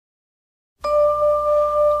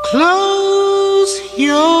Close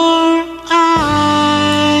your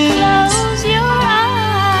eyes. Close your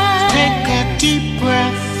eyes. Take a deep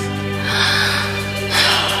breath.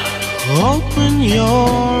 Open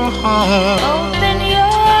your heart. Open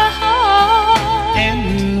your heart.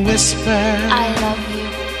 And whisper, I love you,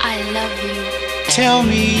 I love you. tell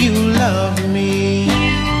me you love me.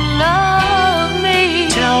 You love me.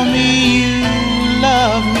 Tell me you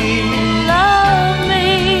love me. Love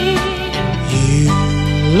me. You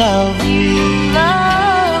love me. You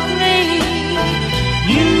love me.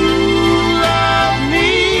 You love me.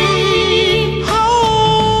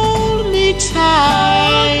 Hold me tight.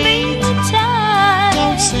 Hold me tight.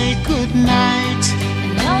 Don't say goodnight.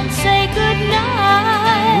 Don't say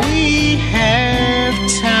goodnight. We have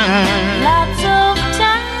time. Lots of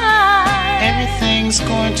time. Everything's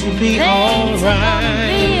going to be Things are gonna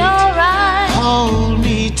be alright. alright. Hold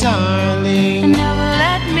me, darling. Never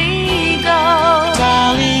let me go.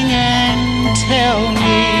 Darling, and tell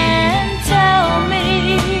me And tell me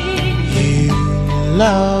you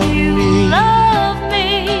love you me. love me.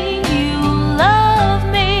 You love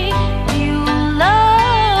me. You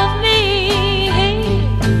love me.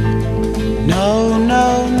 No, no,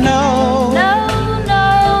 no. No, no,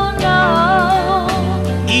 no.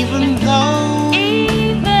 Even though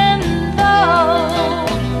Even though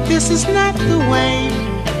this is not the way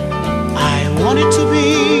I want it to be,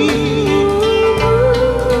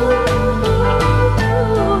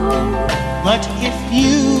 but if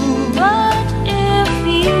you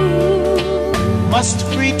must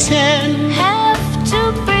pretend, have to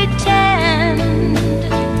pretend,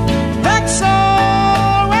 that's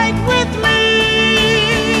all right with me.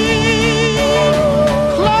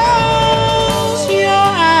 Close your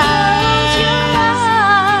eyes.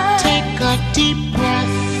 Take a deep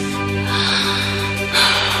breath.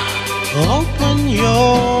 Open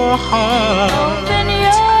your heart. open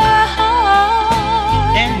your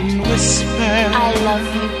heart. And whisper, I love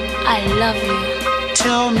you, I love you.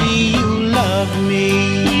 tell me you love me.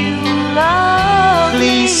 You love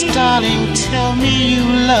Please, me. darling, tell me you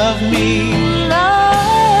love me.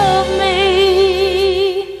 Love me.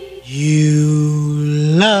 You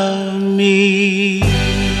love me.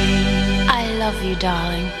 I love you,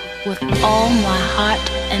 darling, with all my heart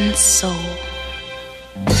and soul.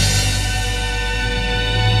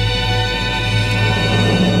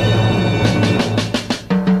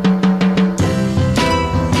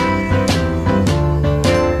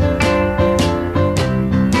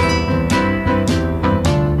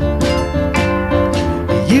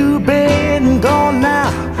 You've been gone now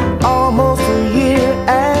almost a year,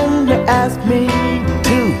 and you ask me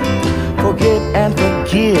to forget and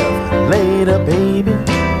forgive later, baby.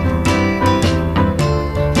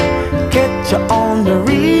 Get you on the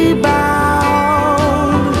rebound,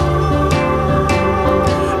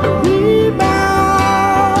 rebound.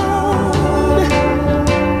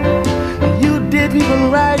 You didn't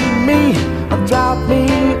even write me or drop me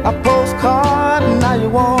a postcard. Now you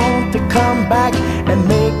want to come back and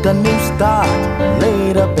make a new start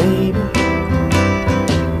later, baby.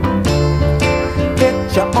 Get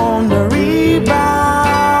you on the rebound,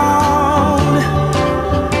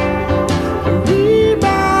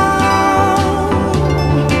 rebound.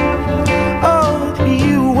 Oh,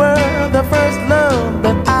 you were the first love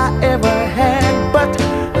that I ever had, but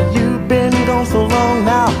you've been gone so long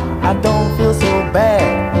now, I don't feel so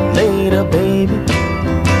bad later, baby.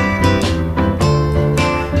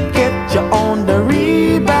 Get you on the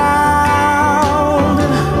rebound,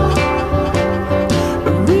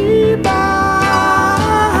 rebound.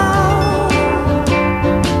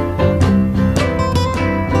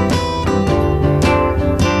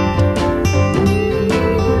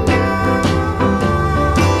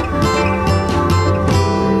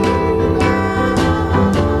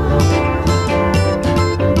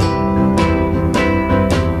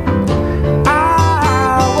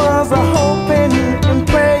 I was hoping and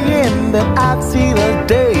praying that I'd see the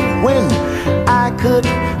day when I could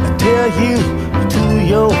tell you to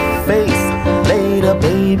your face later,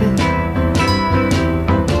 baby.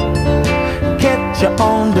 Get you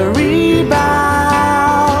on the rebound,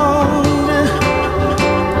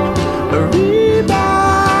 rebound,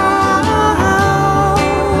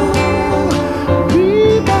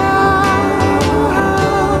 rebound,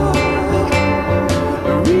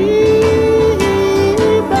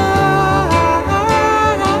 rebound.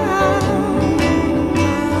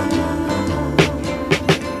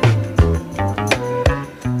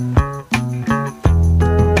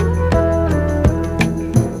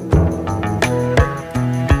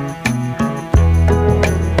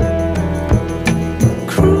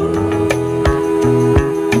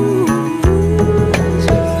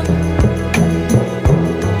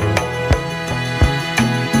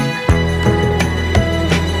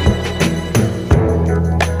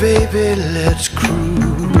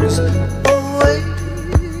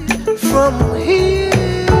 come here.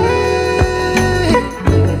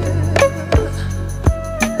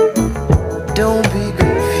 Don't be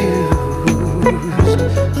confused,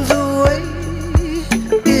 the way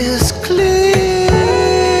is clear.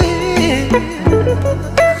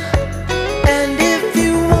 And if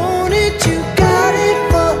you want it, you got it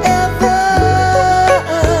forever.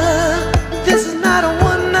 This is not a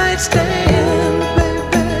one-night stand,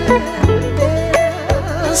 baby.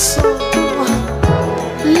 Yeah, so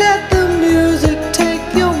let the music take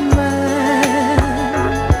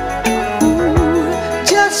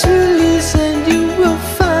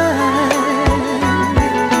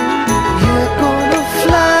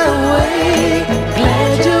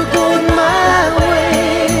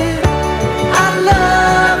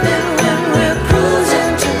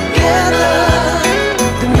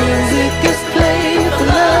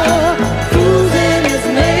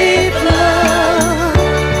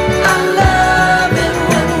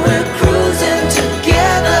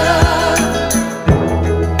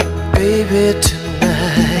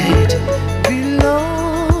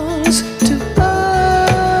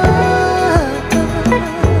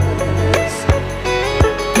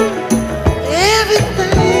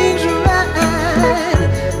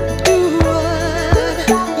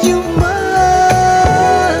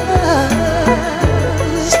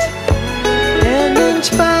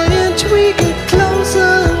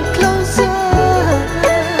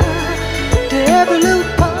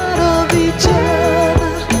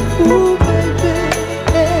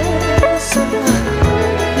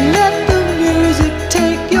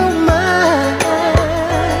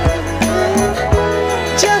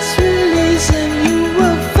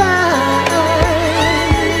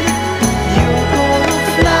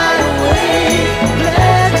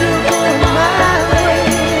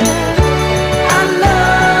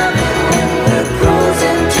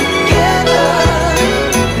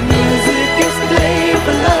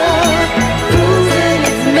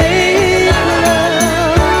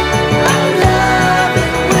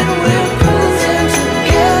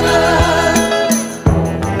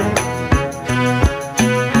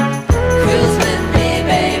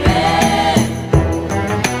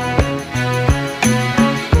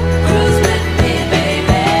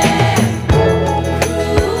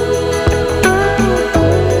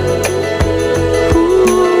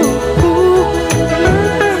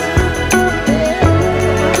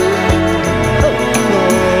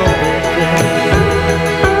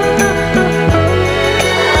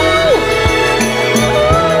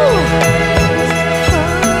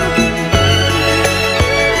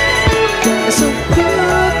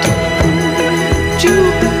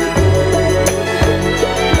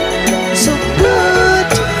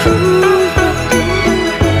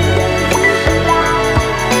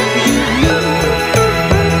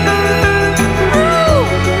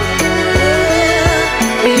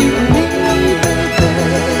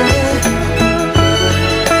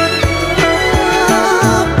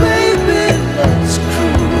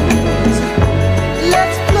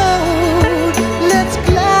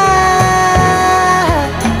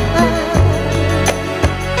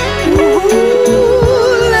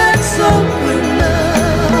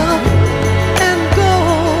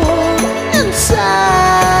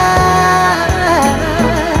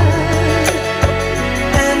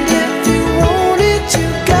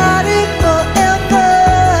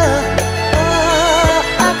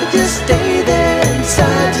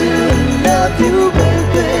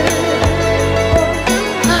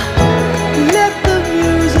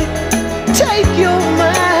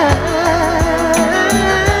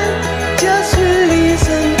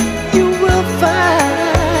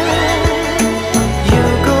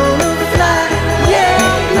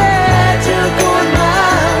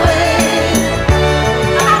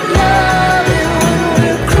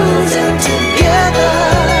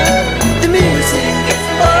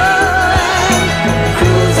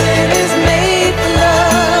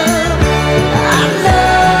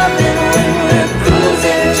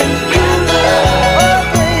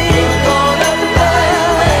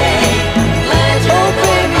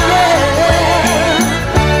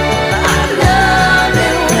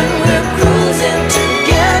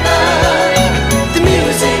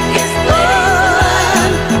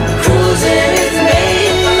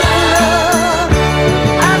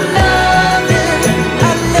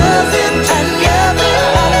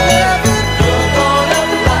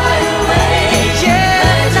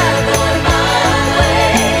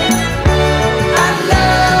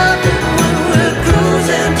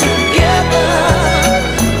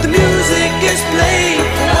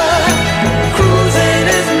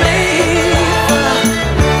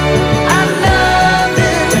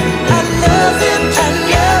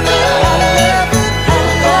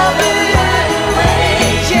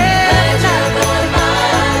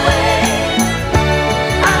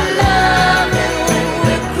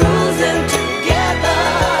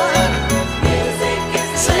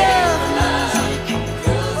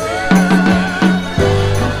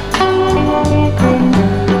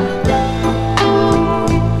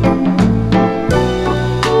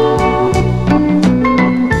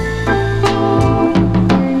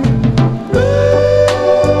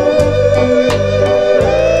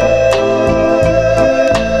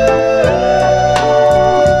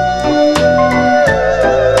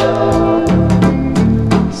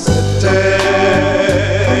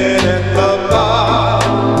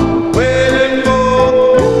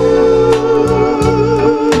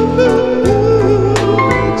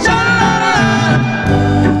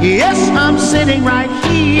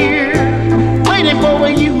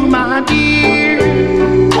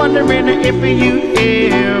wondering if you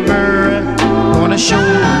ever gonna show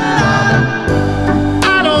love.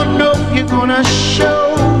 I don't know if you're gonna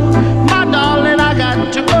show, my darling, I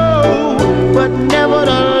got to go. But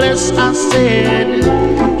nevertheless, I said,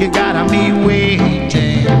 you gotta be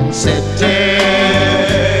waiting, sitting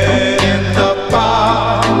in the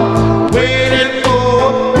bar, waiting for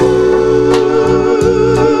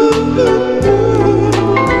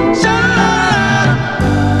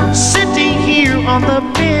sitting here on the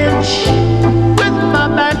bench with my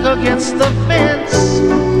back against the fence,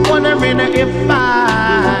 wondering if I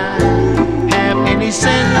have any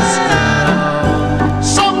sense.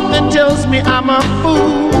 Something tells me I'm a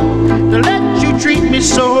fool to let you treat me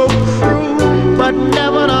so cruel. But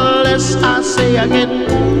nevertheless, I say again,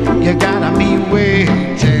 you gotta be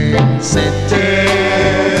waiting, sitting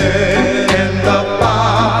in the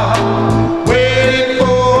bar, waiting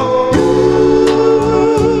for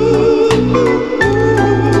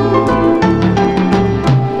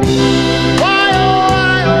why, oh,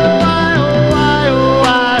 why, oh, why, oh, why, oh,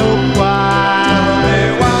 why, oh, why? Tell me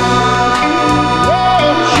why.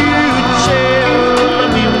 Won't you tell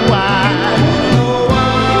me why?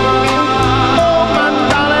 Oh, my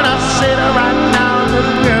darling, I said right now,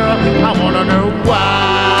 little girl, I wanna know why.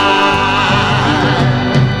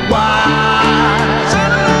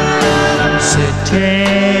 Sitting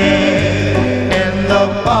in the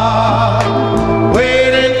bar,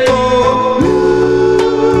 waiting for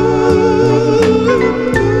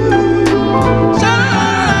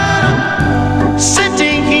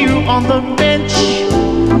sitting here on the bench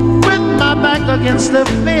with my back against the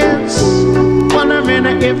fence,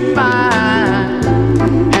 wondering if I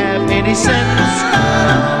have any sense.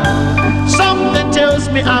 Something tells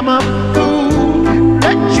me I'm a fool,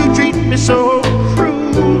 let you treat me so cruel.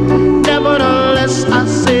 Nevertheless, I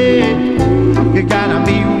said, you gotta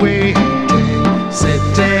be waiting,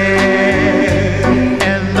 sitting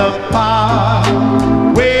in the park,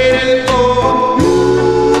 waiting for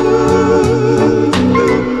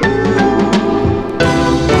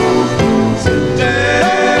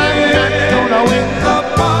sitting in the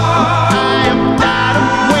park. I am tired of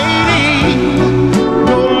waiting,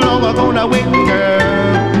 no longer gonna wait,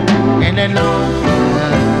 girl, and then long.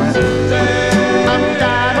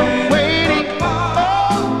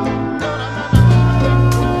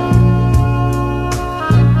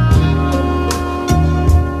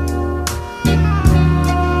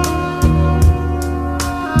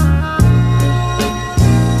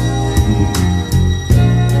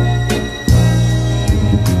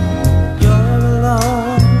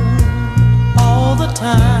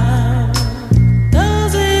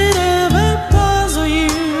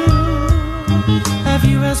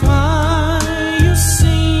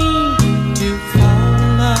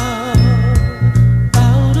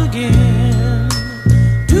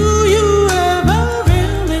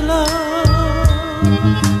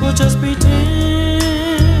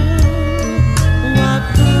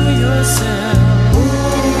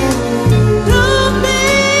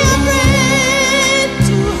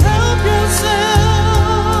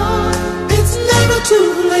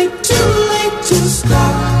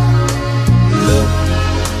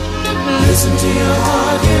 Listen to your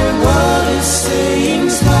heart, hear what it's saying.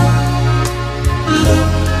 Stop, look.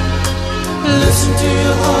 Listen to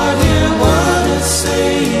your heart, hear what it's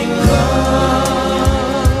saying. Love,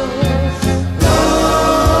 love,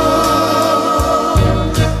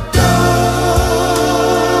 love.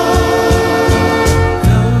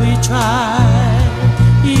 Though we try,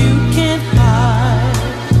 you can't hide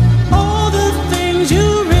all the things you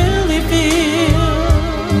really feel.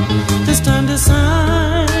 This time decide.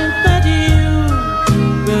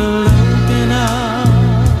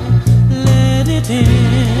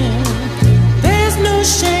 There's no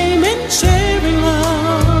shame in sharing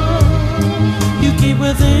love. You keep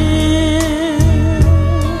within,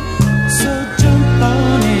 so jump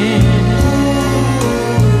on in.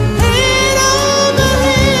 Head over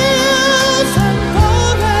heels and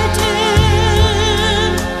fall right in.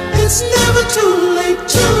 It's never too late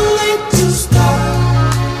to stop.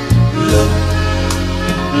 Look,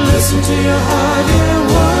 listen to your heart, hear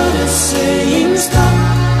what it's saying. Stop.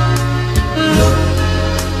 Look,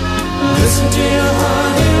 listen to your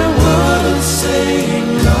heart, hear what it's saying.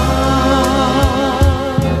 Love,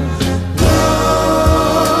 love,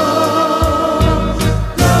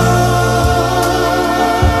 love.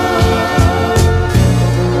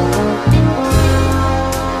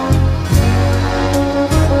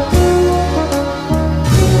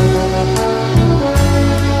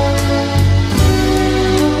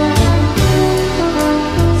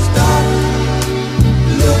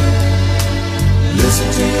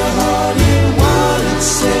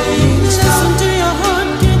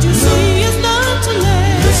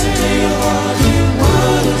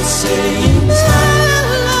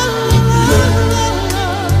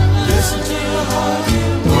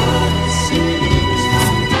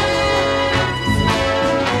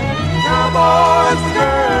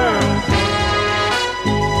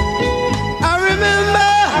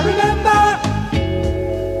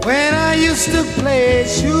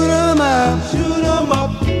 shoot 'em up,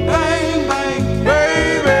 bang, bang,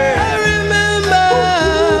 baby. I remember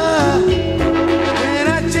when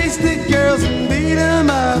I chased the girls and beat 'em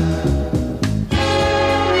up.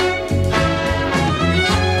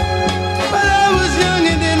 But I was young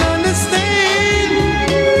and didn't understand.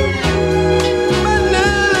 But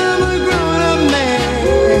now I'm a grown-up man.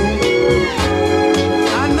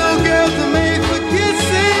 I know girls are made for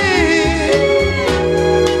kissing.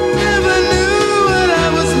 Never knew what I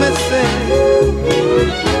was missing.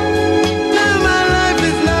 Now my life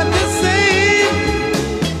is not the same.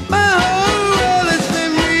 My whole world has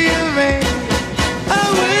been rearranged. I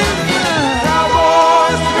went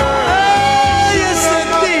Cowboys girl. Oh, yes it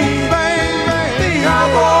did. Bang, bang,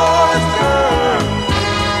 Cowboys girl.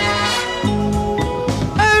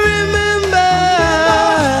 I remember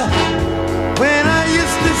when I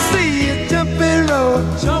used to see you jumping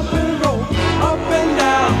rope, up and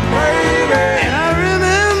down, baby. And I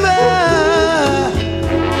remember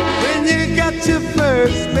when you got your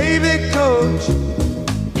first baby coach.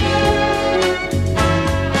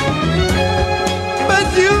 But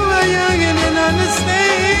you were young and didn't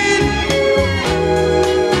understand.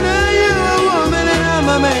 Now you're a woman and I'm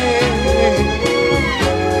a man.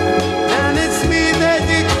 And it's me that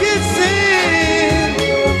you're kissing.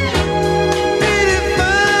 Ain't it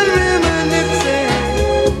fun reminiscing?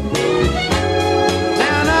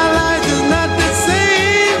 Now our lives is not the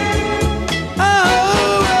same. Our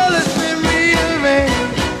whole world has been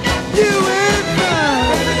rearranged. You went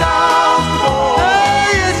fine. Oh,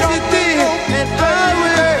 yes you did. And I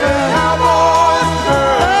went fine.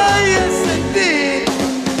 Oh, yes it did.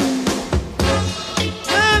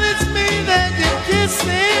 Now it's me that you're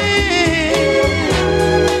kissing.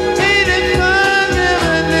 Ain't it fun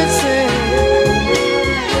reminiscing?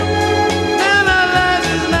 Now our lives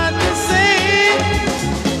is not the same.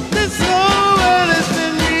 This whole world has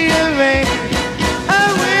been rearranged. I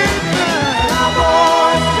went fine.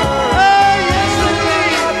 Oh, yes it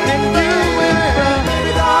did. And you went fine.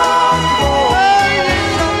 Oh,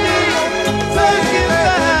 yes it did. So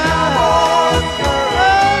goodbye.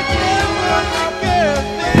 Oh, give up the girl,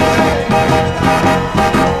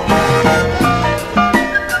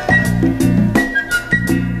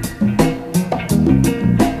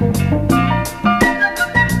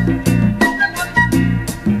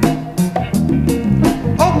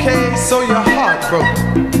 Okay, so your heart broke.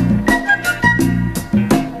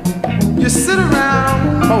 You sit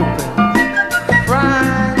around moping,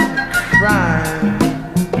 crying.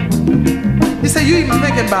 You say you even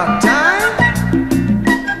thinking about time?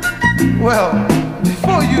 Well,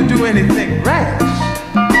 before you do anything rash,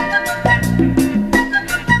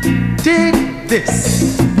 dig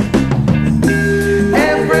this.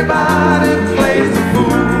 Everybody plays the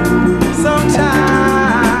fool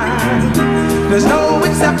sometimes. There's no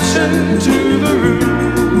exception to the rule.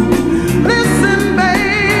 Listen,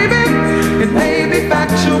 baby, it may be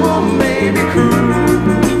factual, may be cruel.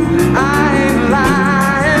 I ain't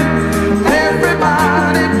lying.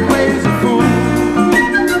 Everybody plays a fool.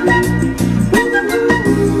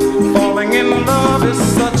 Falling in love is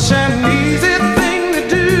such an easy thing to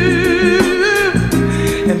do,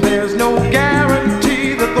 and there's no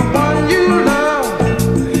guarantee that the one you love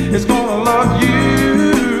is gonna love you.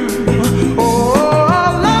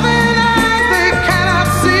 Loving eyes they cannot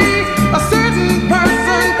see. A certain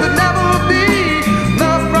person could never be.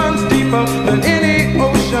 Love runs deeper than any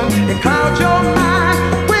ocean. It clouds your mind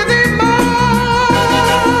with emotion.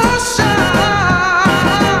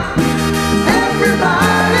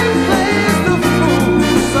 Everybody plays the fool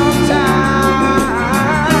sometimes.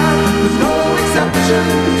 There's no exception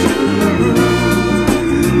to the rule.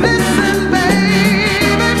 Listen,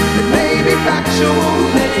 baby, it may be factual,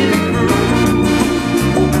 may be cruel.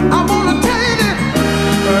 I wanna tell you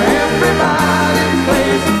that everybody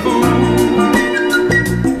plays the fool.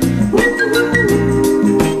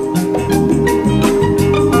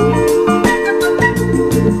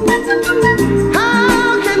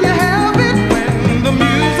 How can you help it when the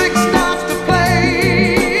music starts to play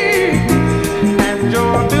and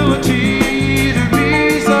your ability to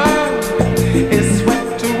reason is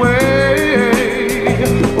swept away?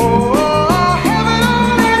 Oh, heaven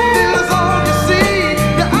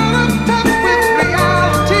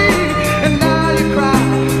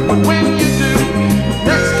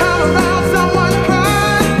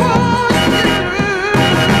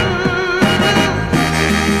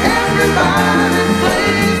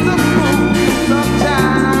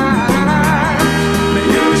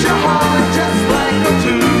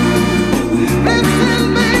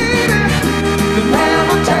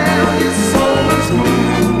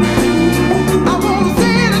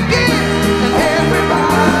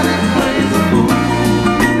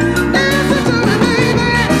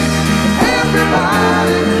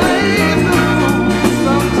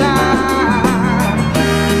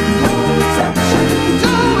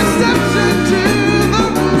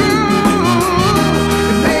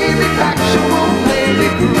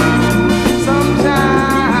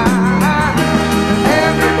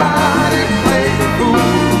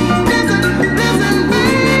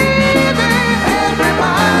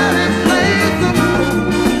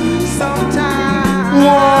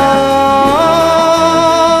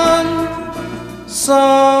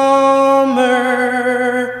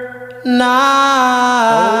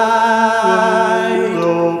night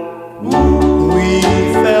we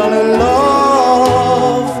fell in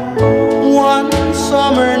love. One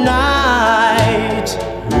summer night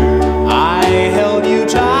I held you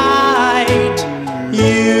tight,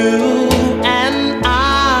 you and I,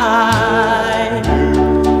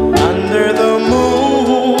 under the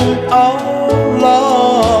moon of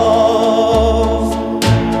love.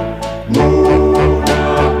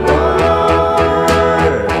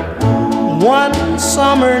 One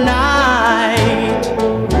summer night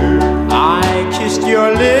I kissed your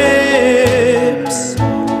lips.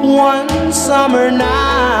 One summer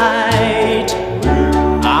night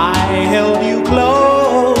I held you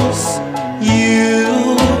close,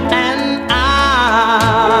 you and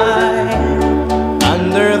I,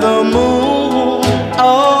 under the moon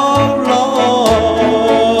of love.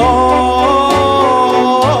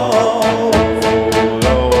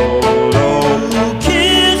 You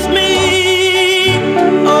kissed me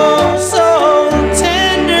oh so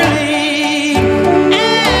tenderly,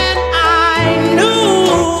 and I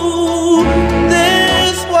knew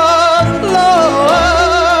this was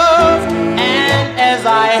love. And as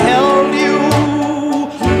I held you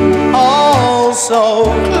all so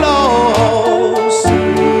close,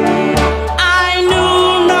 I knew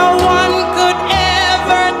no one could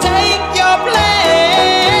ever take your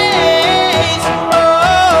place. Oh,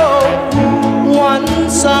 one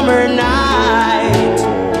summer night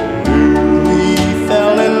we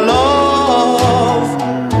fell in love.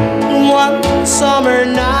 One summer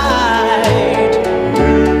night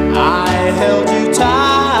I held you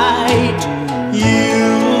tight, you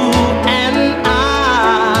and I,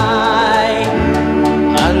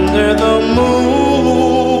 under the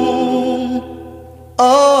moon of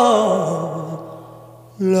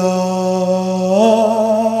love.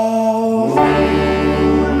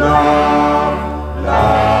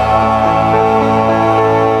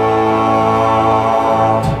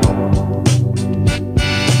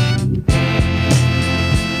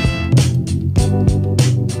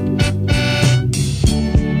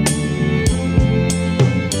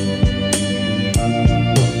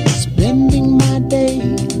 Spending my day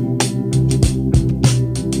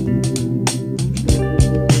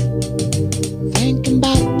thinking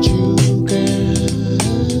about you, girl.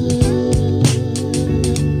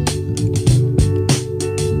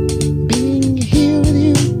 Being here with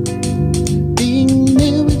you, being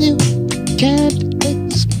near with you, can't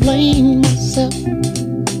explain myself.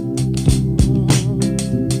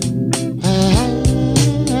 I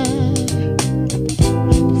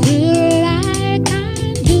feel like I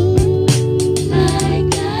do,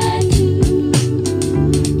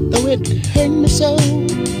 though it hurt me so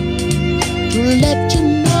to let you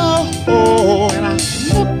know. When I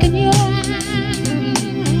look in your eyes,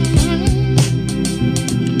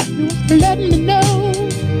 you let me know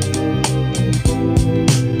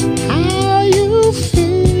how you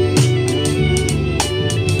feel.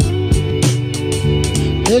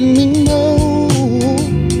 Let me know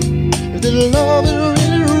if the love is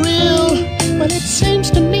really real. But it seems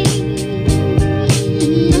to me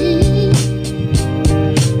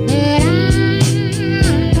that I'm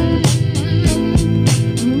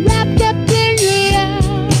wrapped up in your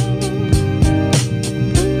love.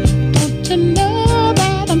 Don't you know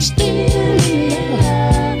that I'm still in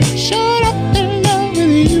love? Showed up in love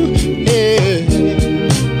with you, yeah.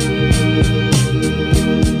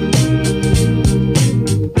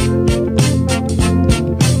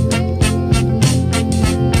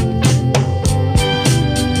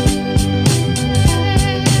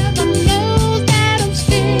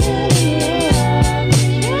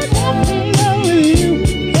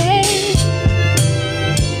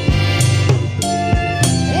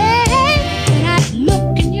 When I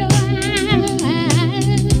look in your eyes,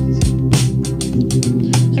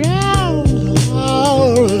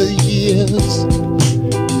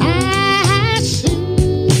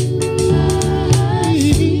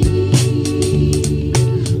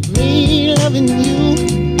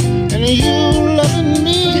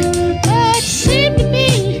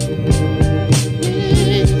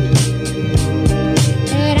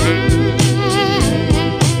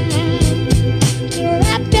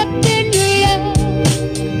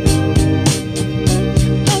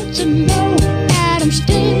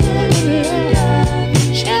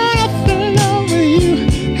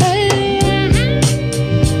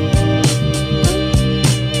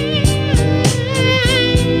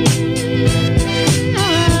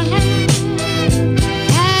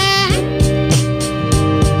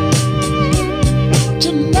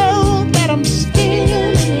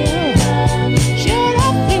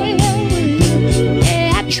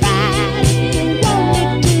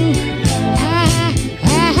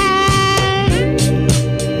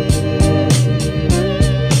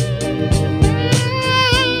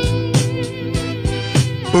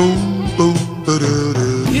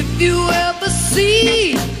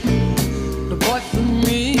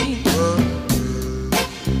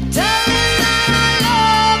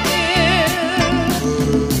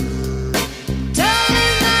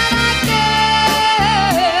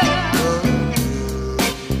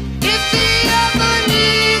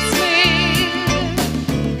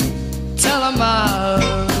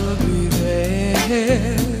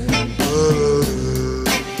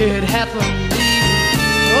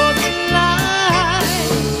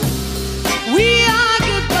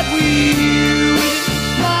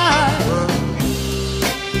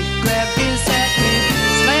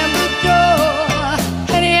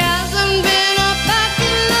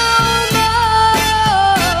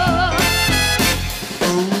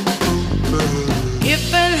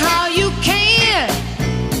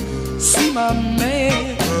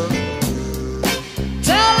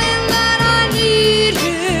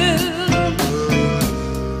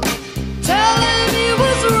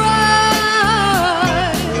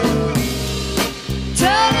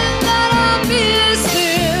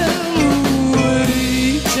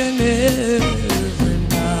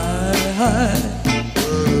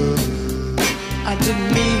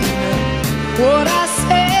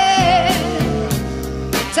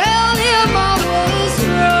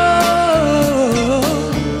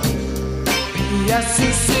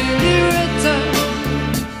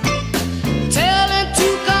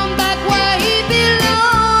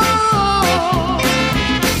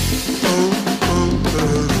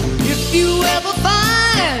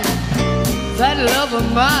 never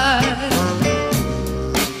mind.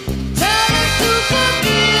 Tell me to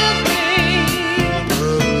forgive me.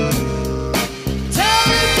 Tell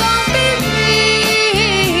me don't be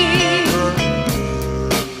mean.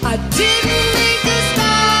 I didn't mean to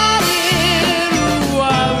start it. Ooh, I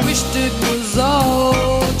wished it was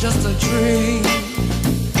all just a dream.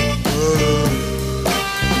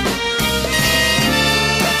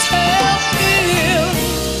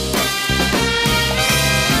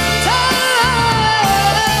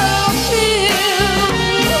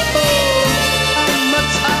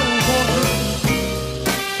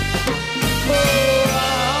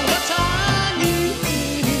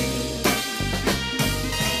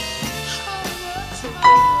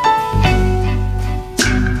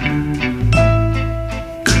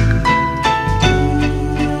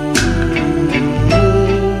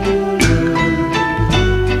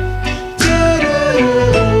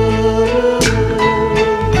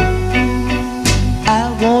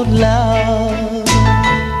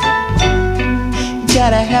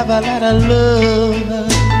 Have a lot of love.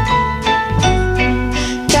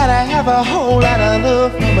 Gotta have a whole lot of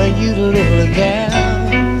love from you, little girl.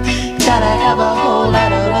 Gotta have a whole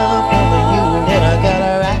lot of love from you, little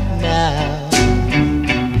girl, right now.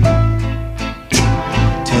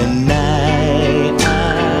 Tonight I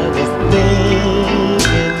was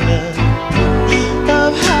thinking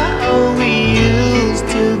of how we used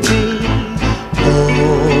to be,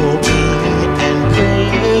 hoping and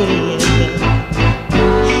praying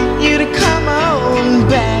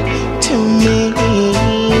back to me.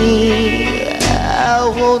 I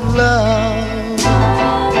want love.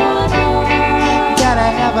 Gotta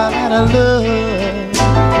have a lot of love.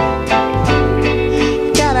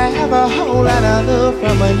 Gotta have a whole lot of love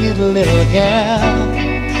from you, little girl.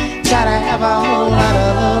 Gotta have a whole lot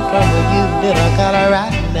of love from you, little girl,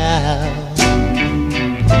 right now.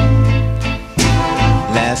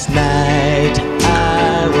 Last night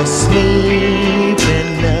I was sleeping.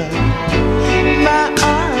 My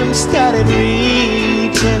arms started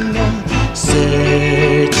reaching,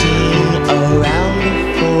 searching around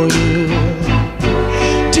for you,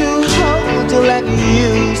 to hold you like you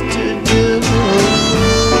used to do.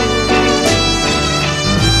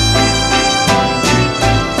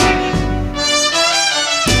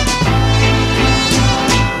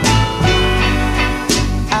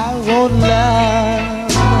 I want love.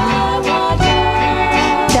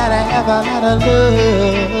 Gotta have a lot of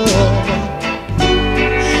love.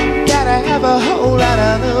 Gotta have a whole lot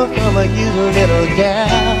of love from you, little girl.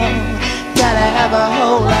 Gotta have a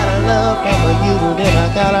whole lot of love from you, little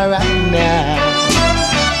girl, right now.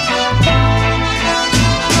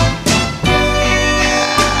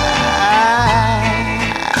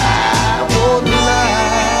 I want love.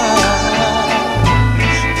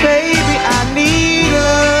 Baby, I need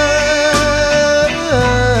love.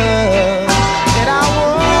 And I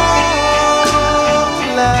want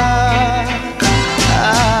love.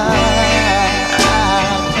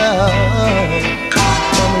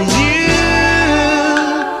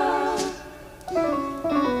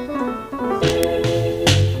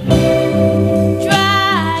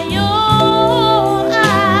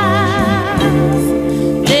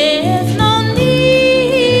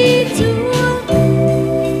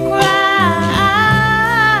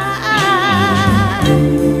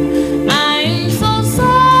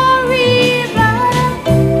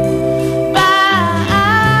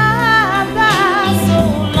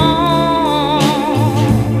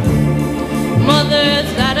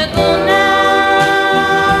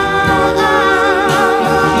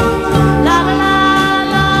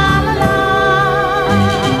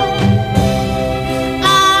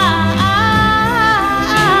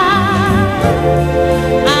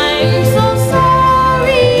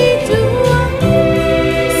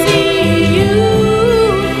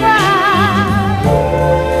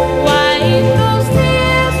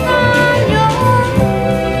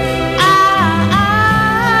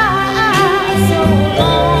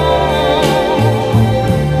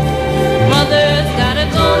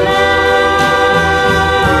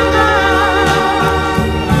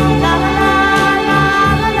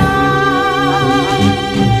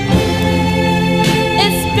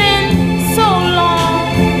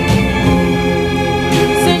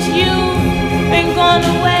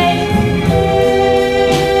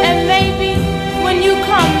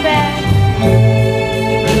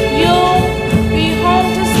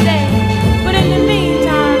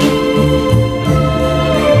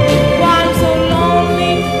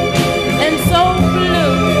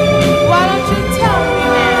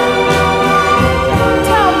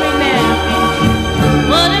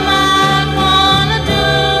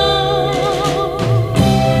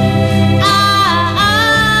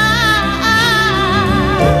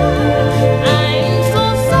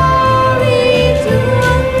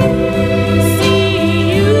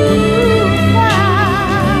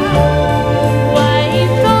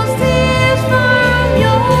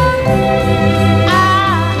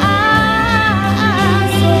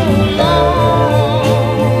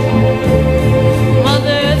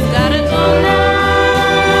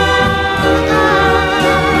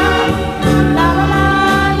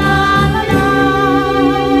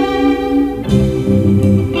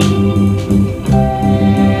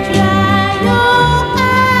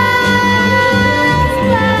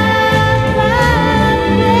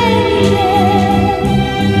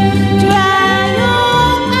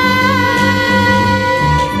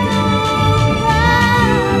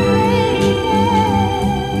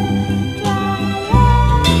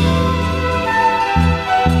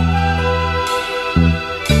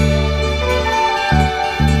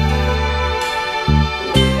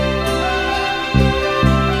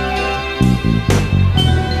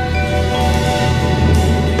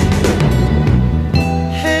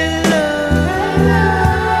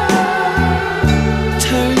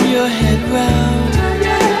 Turn your head round.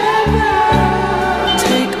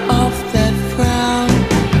 Take off that frown.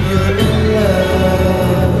 You're in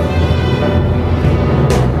love.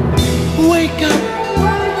 Wake up.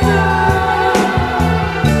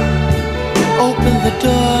 Open the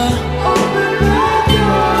door.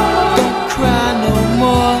 Don't cry no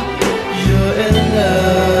more. You're in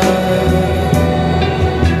love.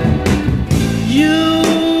 You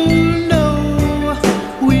know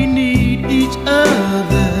we need each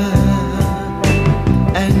other.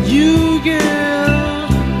 And you, girl,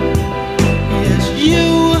 yes, you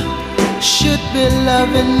should be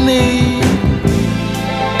loving me.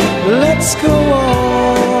 Let's go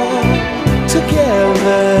on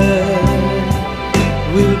together.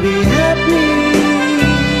 We'll be happy,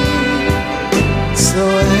 so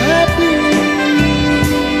happy.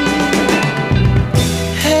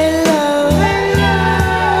 Hey love,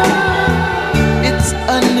 it's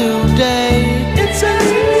a new day. It's a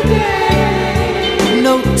new day.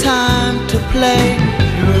 No time to play.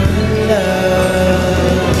 You're in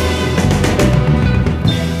love.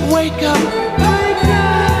 Wake up,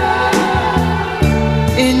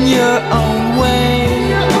 in your own way.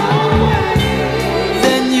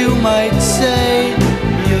 Might say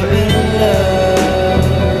you're in love.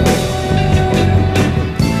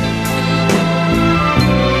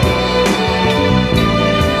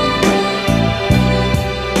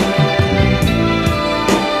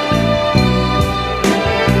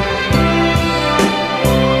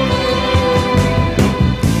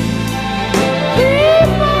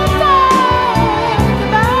 People talk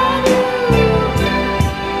about you,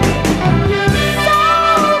 and you're so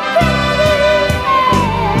pretty.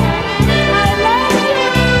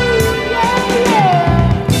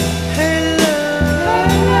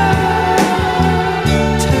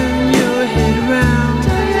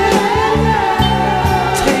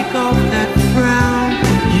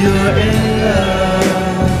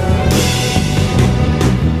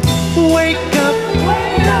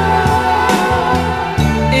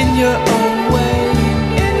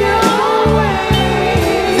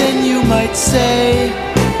 Say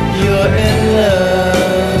you're in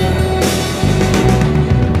love.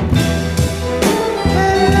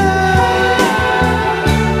 Hello,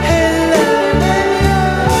 hello, hello,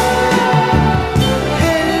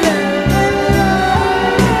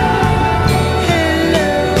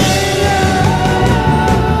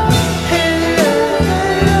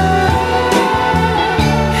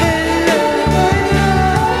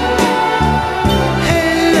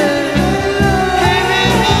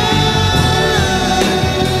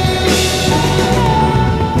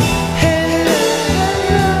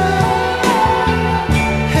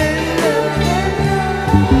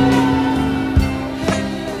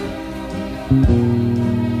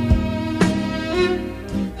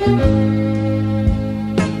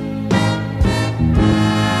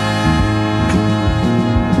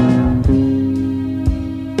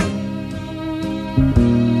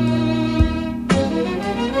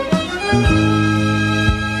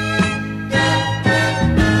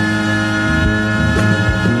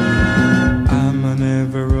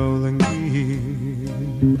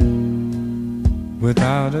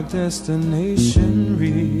 without a destination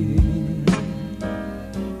real.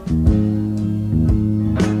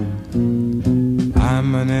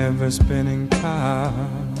 I'm an ever-spinning top,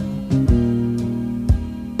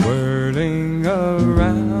 whirling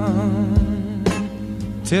around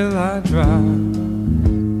till I drop.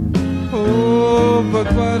 Oh, but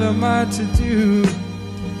what am I to do?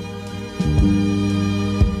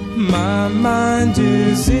 My mind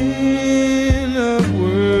is in a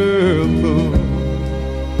whirlpool.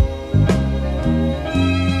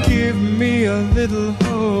 Give me a little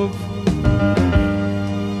hope.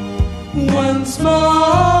 One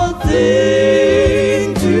small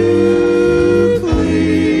thing to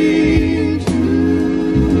cling to.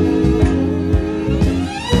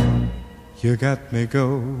 You got me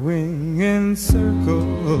going in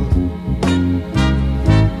circles.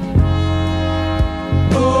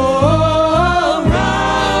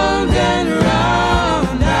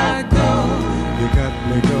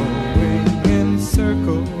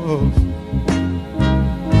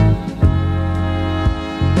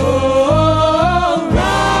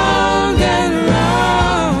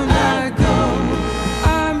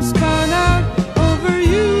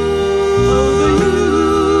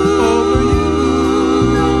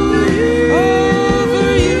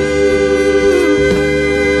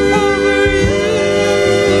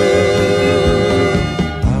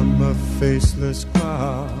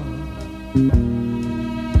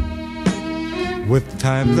 With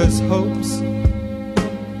timeless hopes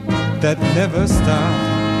that never stop.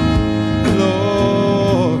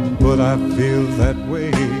 Lord, but I feel that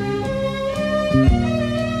way.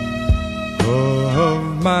 Of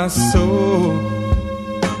my soul,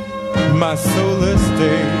 my soulless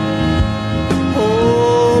day.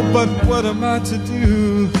 Oh, but what am I to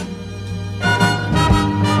do?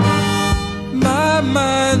 My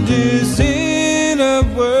mind is in a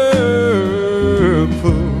whirlpool.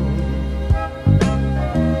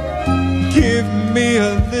 Give me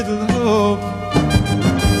a little hope.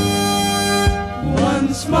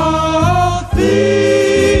 One small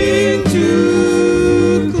thing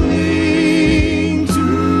to cling to.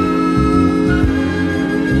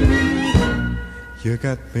 You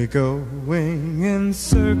got me going in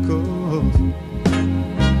circles.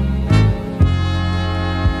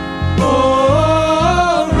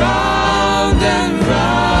 Oh, round and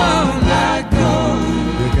round I go.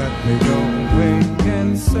 You got me going in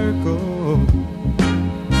circles.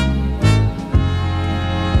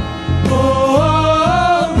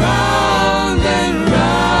 Oh, round and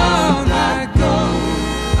round I go.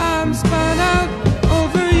 I'm spun out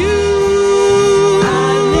over you.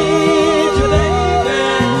 I need you, baby.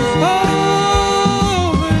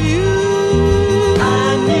 Over you. I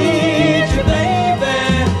need you, baby.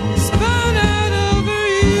 Spun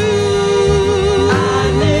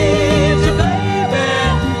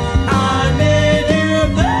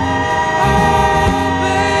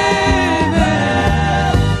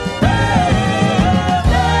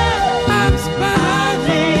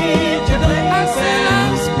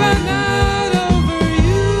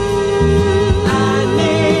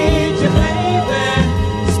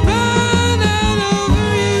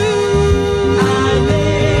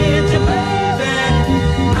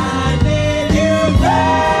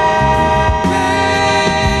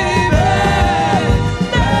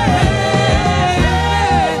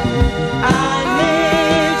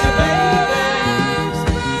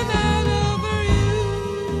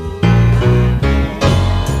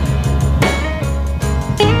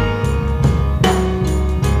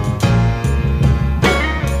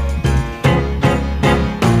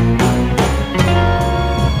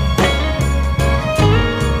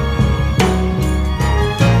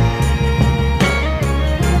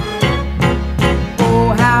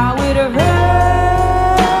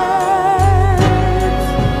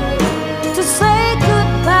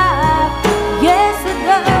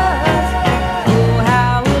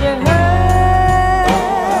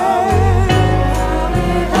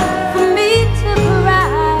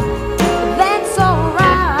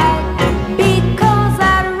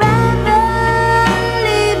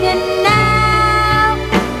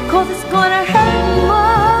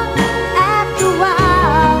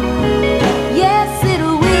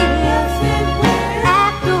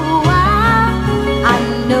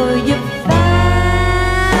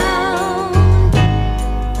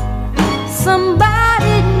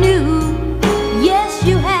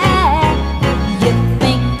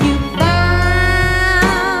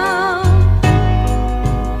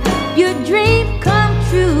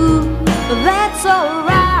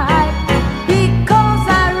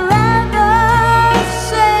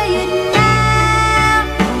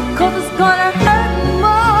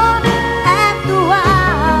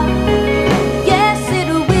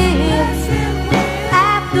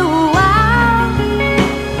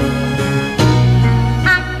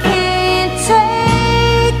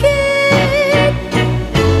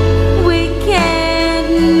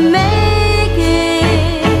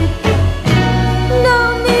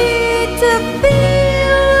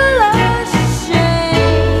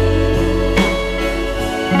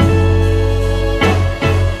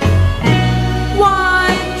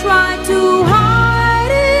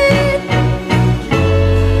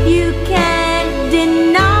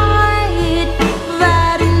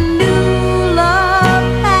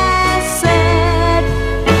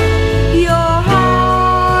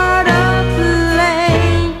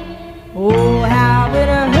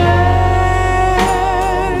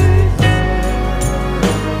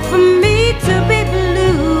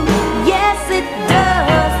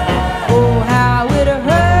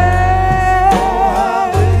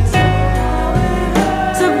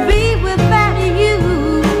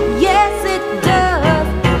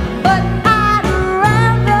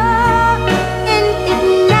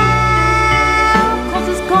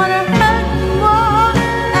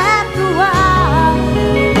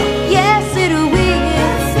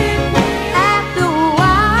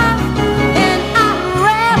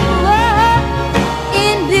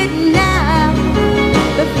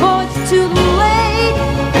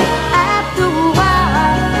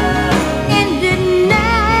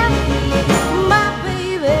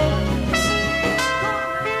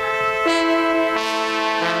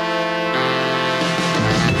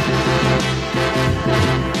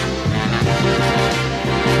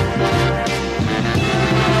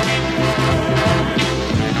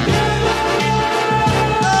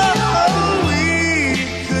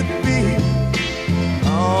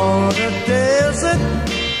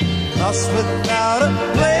lost without a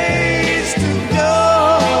place to go.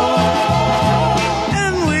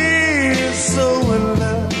 And we're so in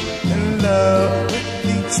love with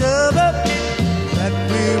each other that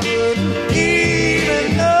we wouldn't even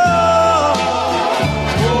know.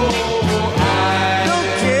 Oh, I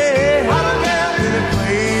don't care any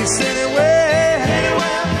place, anywhere,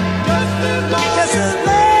 just as long as we're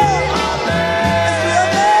there,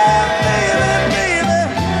 baby,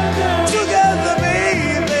 together,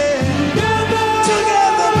 baby,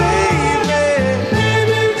 together, baby,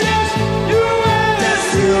 just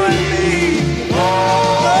you and me. Oh,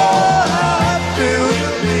 how happy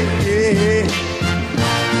we'll be,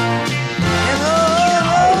 and oh,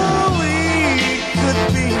 we could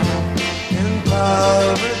be in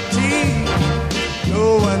poverty, no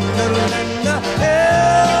one to lend a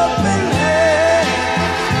helping hand,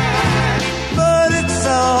 but it's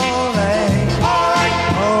alright,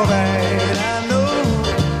 I know,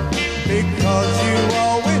 because you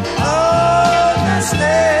always understand.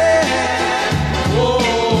 Oh,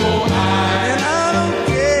 and I don't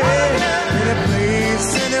care any place,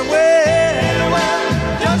 anywhere,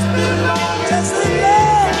 just as long as the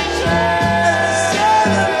love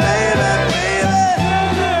baby,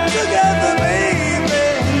 together, baby,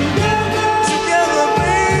 together,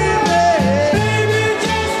 baby,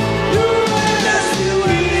 just you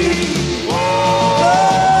and me. Oh,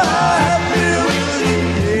 how happy we'll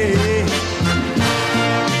be.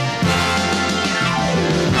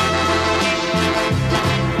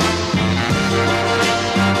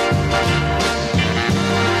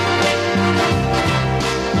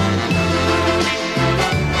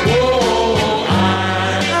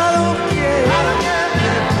 I don't care any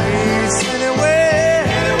place, anywhere,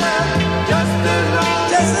 just as long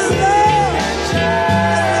as the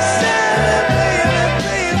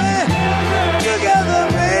baby, together,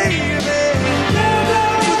 baby,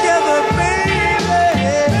 together, baby,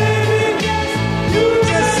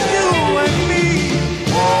 just you and me.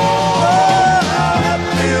 Oh, how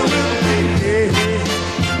happy we'll be.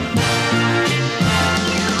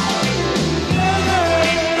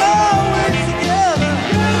 Always together,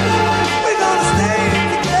 we're gonna stay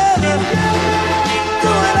together,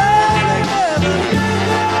 do it all together,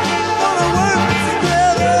 gonna work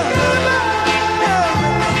together,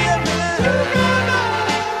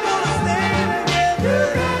 gonna stay together,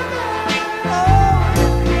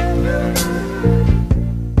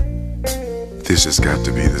 This has got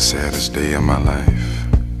to be the saddest day of my life.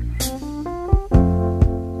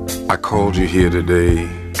 I called you here today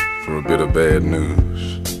for a bit of bad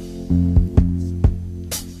news.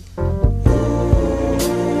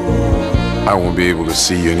 I won't be able to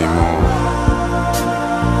see you anymore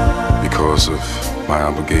because of my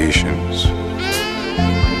obligations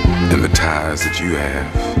and the ties that you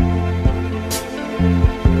have.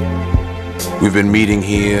 We've been meeting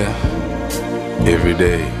here every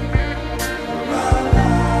day.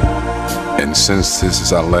 And since this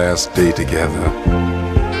is our last day together,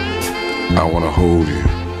 I want to hold you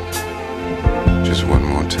just one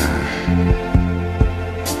more time.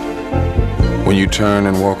 When you turn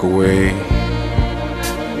and walk away,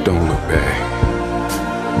 don't look back.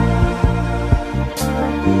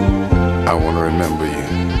 I want to remember you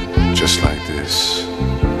just like this.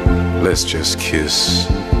 Let's just kiss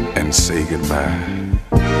and say goodbye.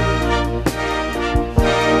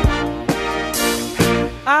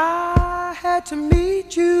 I had to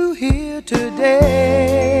meet you here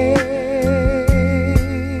today.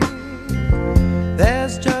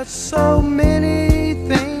 There's just so many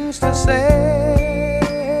things to say.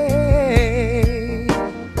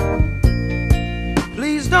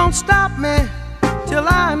 Please don't stop me till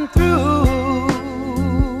I'm through.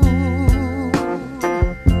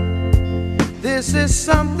 This is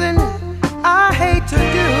something I hate to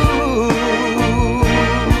do.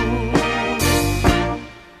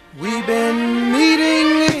 We've been meeting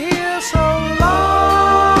here so long.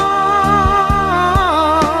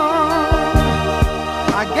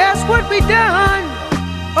 I guess what we done,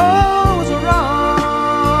 was wrong.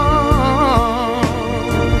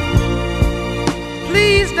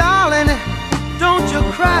 Please, darling, don't you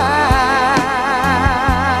cry.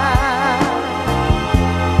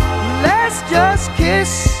 Let's just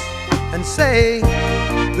kiss and say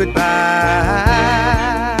goodbye.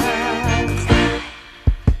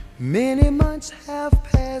 Many months have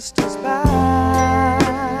passed us by.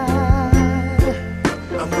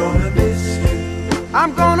 I'm gonna miss you.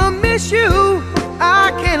 I'm gonna miss you.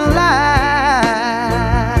 I can't lie.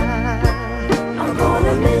 I'm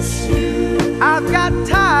gonna miss you. I've got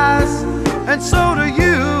ties, and so do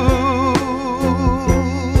you.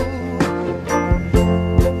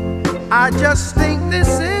 I just think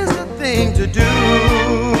this is the thing to do.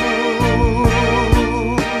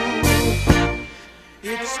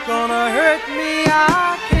 It's gonna hurt me,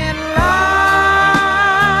 I can't lie.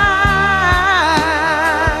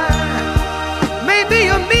 Maybe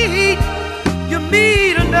you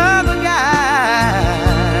meet another guy.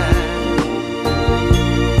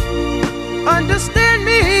 Understand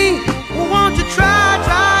me, won't you try.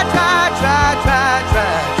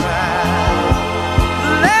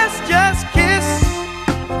 Let's just kiss,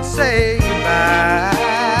 say goodbye.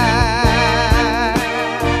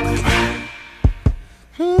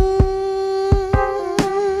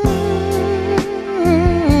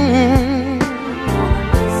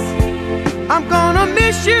 I'm gonna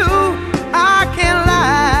miss you, I can't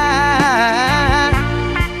lie.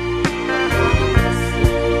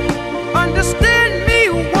 Understand me,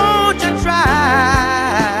 won't you try.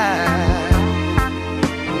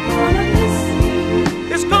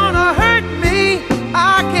 It's gonna hurt me,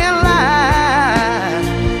 I can't lie.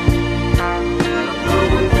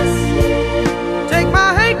 Take my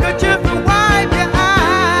handkerchief and wipe your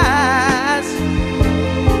eyes.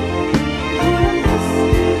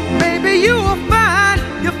 Maybe you will find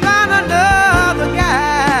another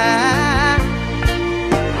guy.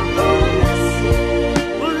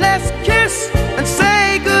 Well, let's kiss and say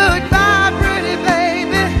goodbye, pretty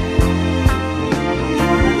baby.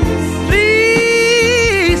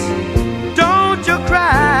 Please, don't you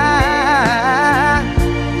cry.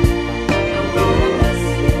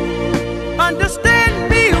 Understand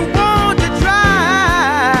me, won't you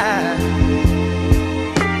try.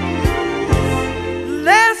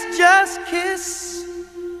 Let's just kiss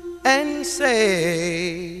and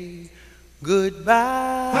say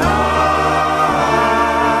goodbye.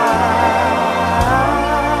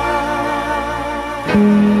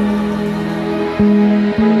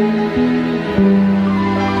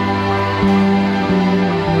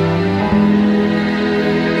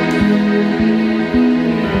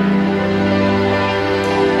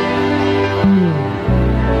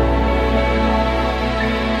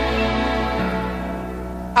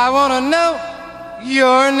 I wanna know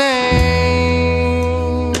your name.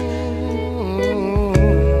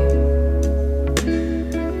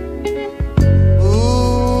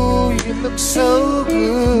 Ooh, you look so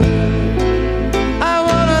good. I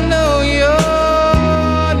wanna know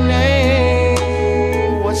your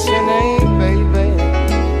name. What's your name, baby?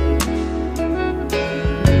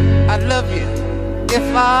 I'd love you if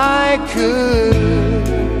I could.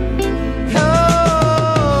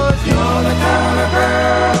 'Cause you're the kind of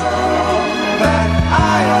girl that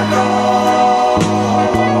I adore.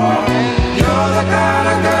 You're the kind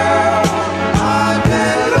of girl I've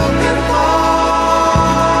been looking for.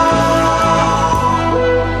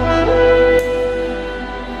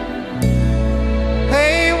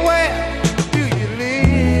 Hey, where do you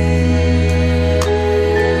live?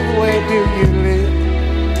 Where do you live,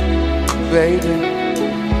 baby?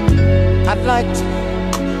 I'd like to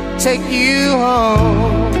take you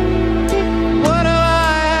home. What do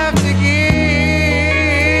I have to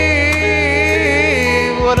give?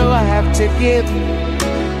 What do I have to give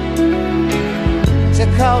to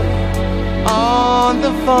call you on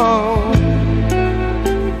the phone?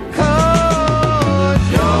 'Cause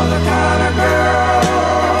you're the kind of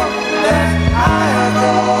girl that I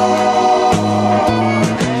adore.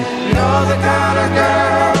 You're the kind of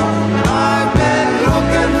girl I've been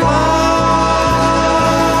looking for.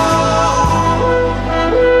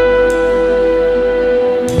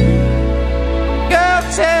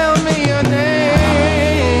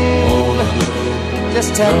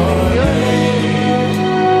 Just tell me your name.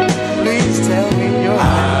 Please tell me your name.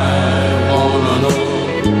 I wanna know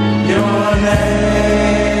your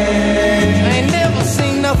name. I ain't never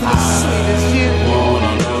seen nothing as sweet as you.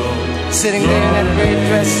 Wanna know sitting there in that red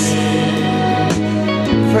dress,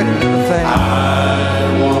 pretty little thing. I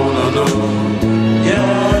wanna know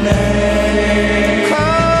your name.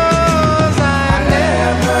 'Cause I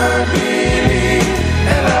never believed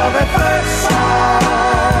in love at first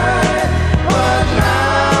sight, but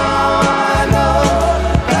now I know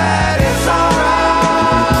that it's alright.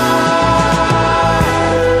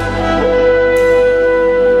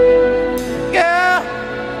 Girl,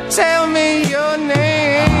 tell me your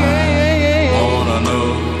name. I wanna know.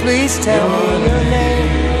 Please tell me your name.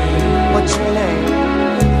 What's your name?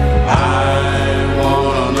 I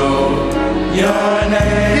wanna know your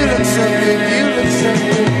name. You look so good. You look so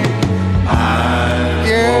good.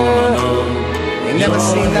 Ain't never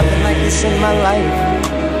seen nothing like this in my life.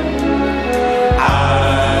 I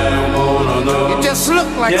wanna know. You just look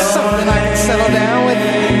like something I can settle down with.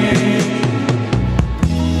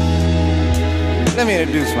 Let me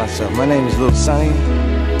introduce myself. My name is Little Sonny.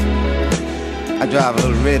 I drive a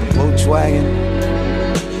little red Volkswagen.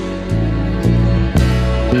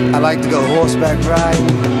 I like to go horseback riding.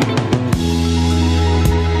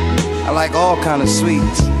 I like all kind of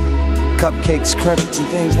sweets, cupcakes, crepes, and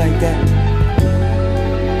things like that.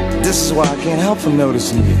 This is why I can't help from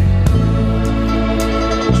noticing you.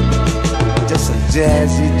 Just a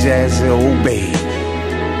jazzy, jazzy old babe.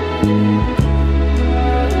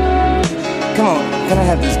 Come on, can I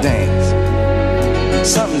have this dance?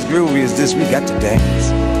 Something as groovy as this, we got to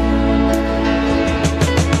dance.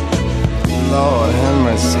 Lord have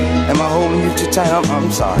mercy. Am I holding you too tight? I'm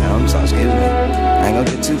sorry, excuse me. I ain't gonna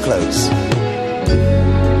get too close.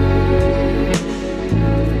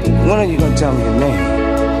 When are you gonna tell me your name?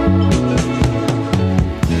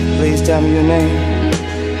 Please tell me your name.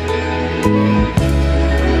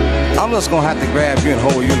 I'm just gonna have to grab you and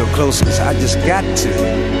hold you a little closer, cause I just got to.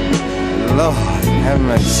 Lord have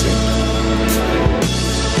mercy.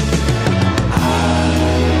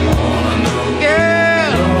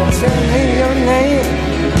 Tell me your name.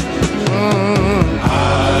 I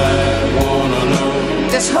wanna know.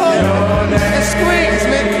 Just hold me, just squeeze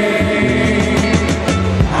me.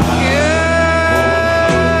 Yeah,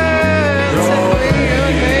 tell me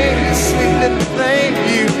your name, you sweet little thing,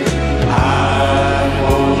 you. I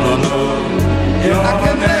wanna know your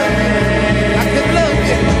name. I could love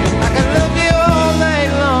you, I could love you all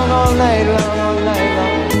night long, all night long, all night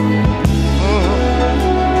long.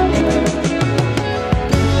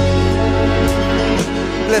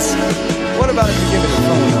 Listen, what about if you give me the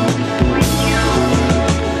phone number?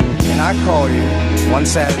 And I call you one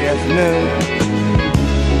Saturday afternoon.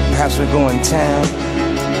 Perhaps we'll go in town,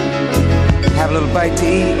 have a little bite to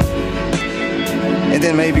eat, and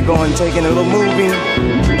then maybe go and take in a little movie.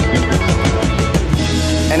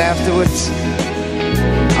 And afterwards,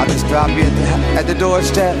 I'll just drop you at the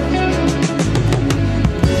doorstep,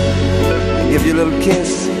 give you a little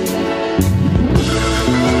kiss.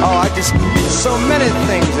 Oh, there's so many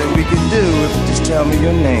things that we could do if you just tell me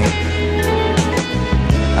your name.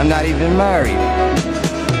 I'm not even married.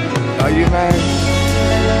 Are you married?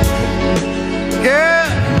 Girl,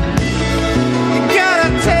 you gotta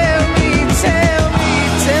tell me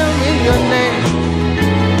your name.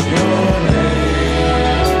 Your name.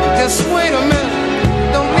 Just wait a minute.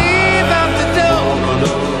 Don't leave out the door.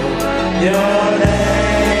 Your name.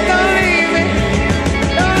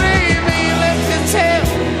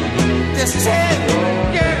 Just tell me,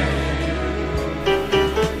 girl.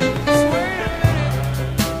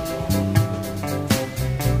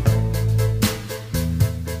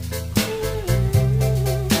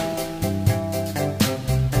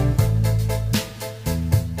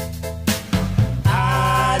 I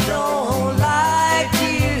don't like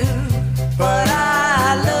you, but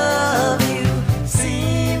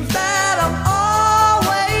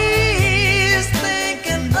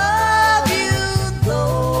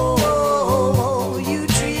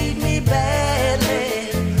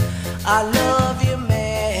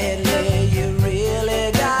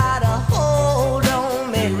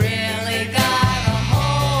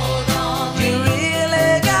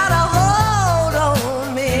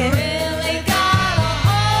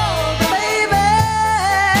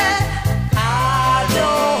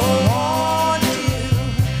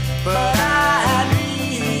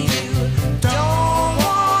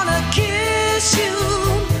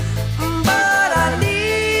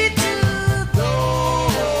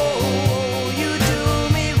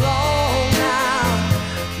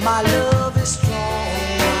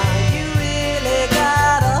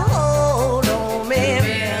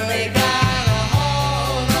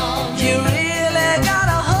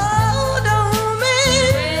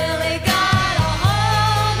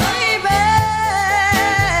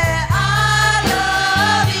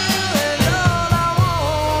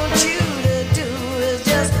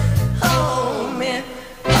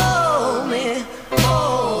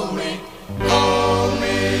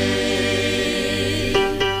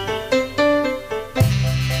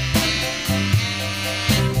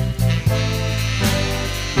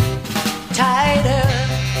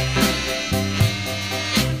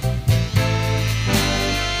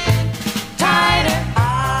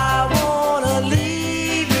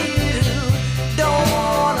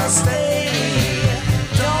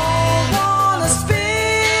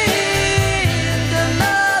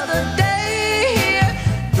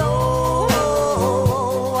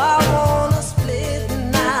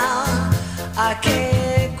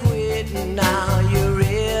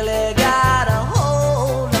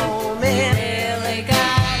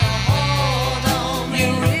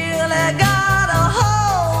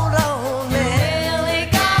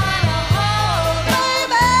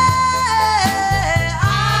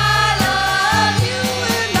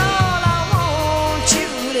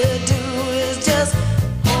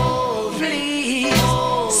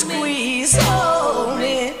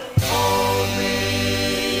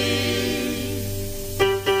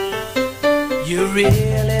You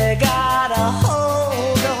really got a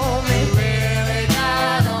hold on me. Really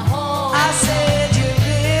got a hold. I said you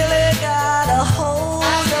really got a hold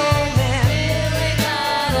on me. Really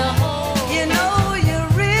got a hold. You know you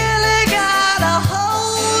really got a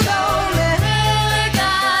hold on me. Really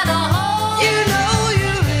got a hold. You know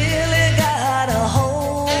you really got a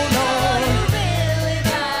hold on me. Really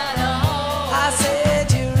got a hold. I said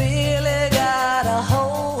you really got a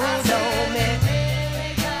hold on me.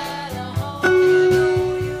 Really got a hold.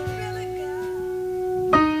 You really got.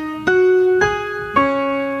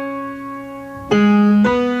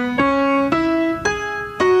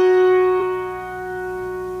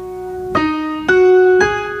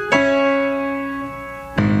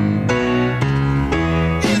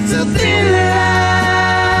 It's a thin line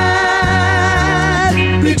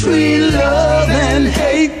between love and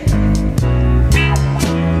hate.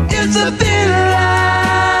 It's a thin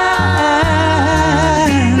line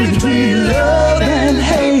between love and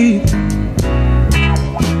hate.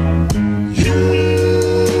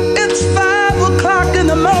 It's 5 o'clock in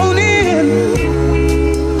the morning.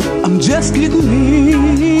 I'm just getting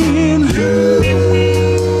in.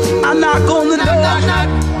 I knock on the door.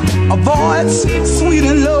 A voice, sweet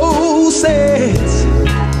and low, says,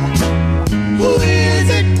 "Who is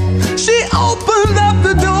it?" She opened up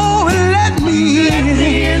the door and let me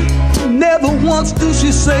in. Never once do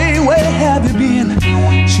she say, "Where have you been?"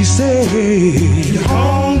 She said, "You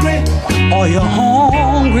hungry? Are you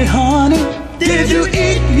hungry, honey? Did you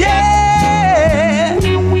eat? Yeah.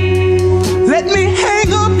 Let me hang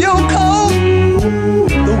up your coat."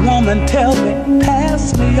 The woman tell me, "Pass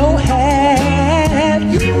me your hat."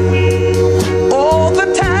 All the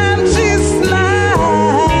time she's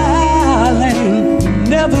smiling,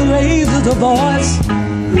 never raises a voice.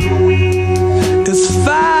 It's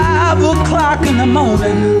 5 o'clock in the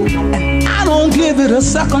morning, and I don't give it a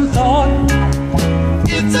second thought.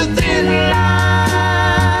 It's a thin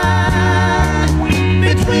line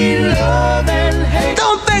between love and hate.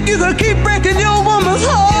 Don't think you can keep breaking your woman's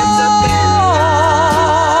heart. It's a thin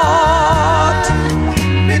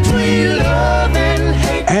line between love and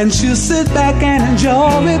hate. And she'll sit back and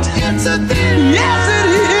enjoy it. It's a thin line. Yes, it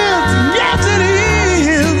is. Yes, it is.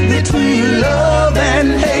 Between love and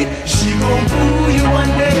hate. She gon' fool you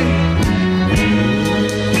one day.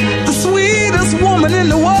 The sweetest woman in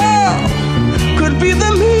the world could be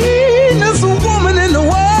the meanest woman in the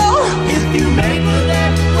world. If you make her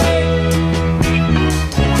that way,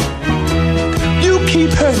 you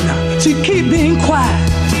keep hurting her. She keep being quiet.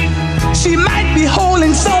 She might be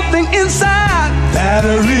holding something inside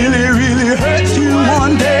that'll really, really hurt you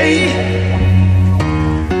one day.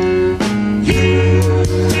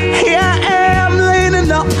 Here I am laying in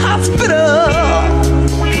the hospital,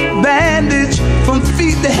 bandaged from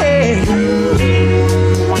feet to head,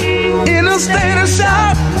 in a state of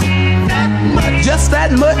shock, just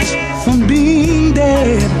that much from being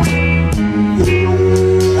dead.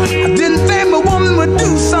 I didn't think my woman would do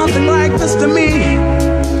something like this to me.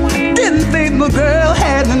 I didn't think my girl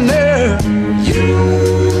had the nerve.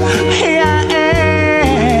 Here I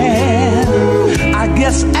am. I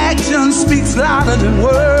guess action speaks louder than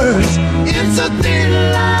words. It's a thin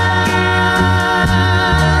line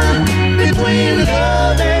between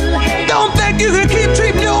love and hate. Don't think you can keep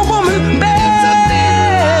treating your woman bad. It's a thin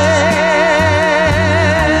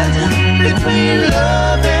line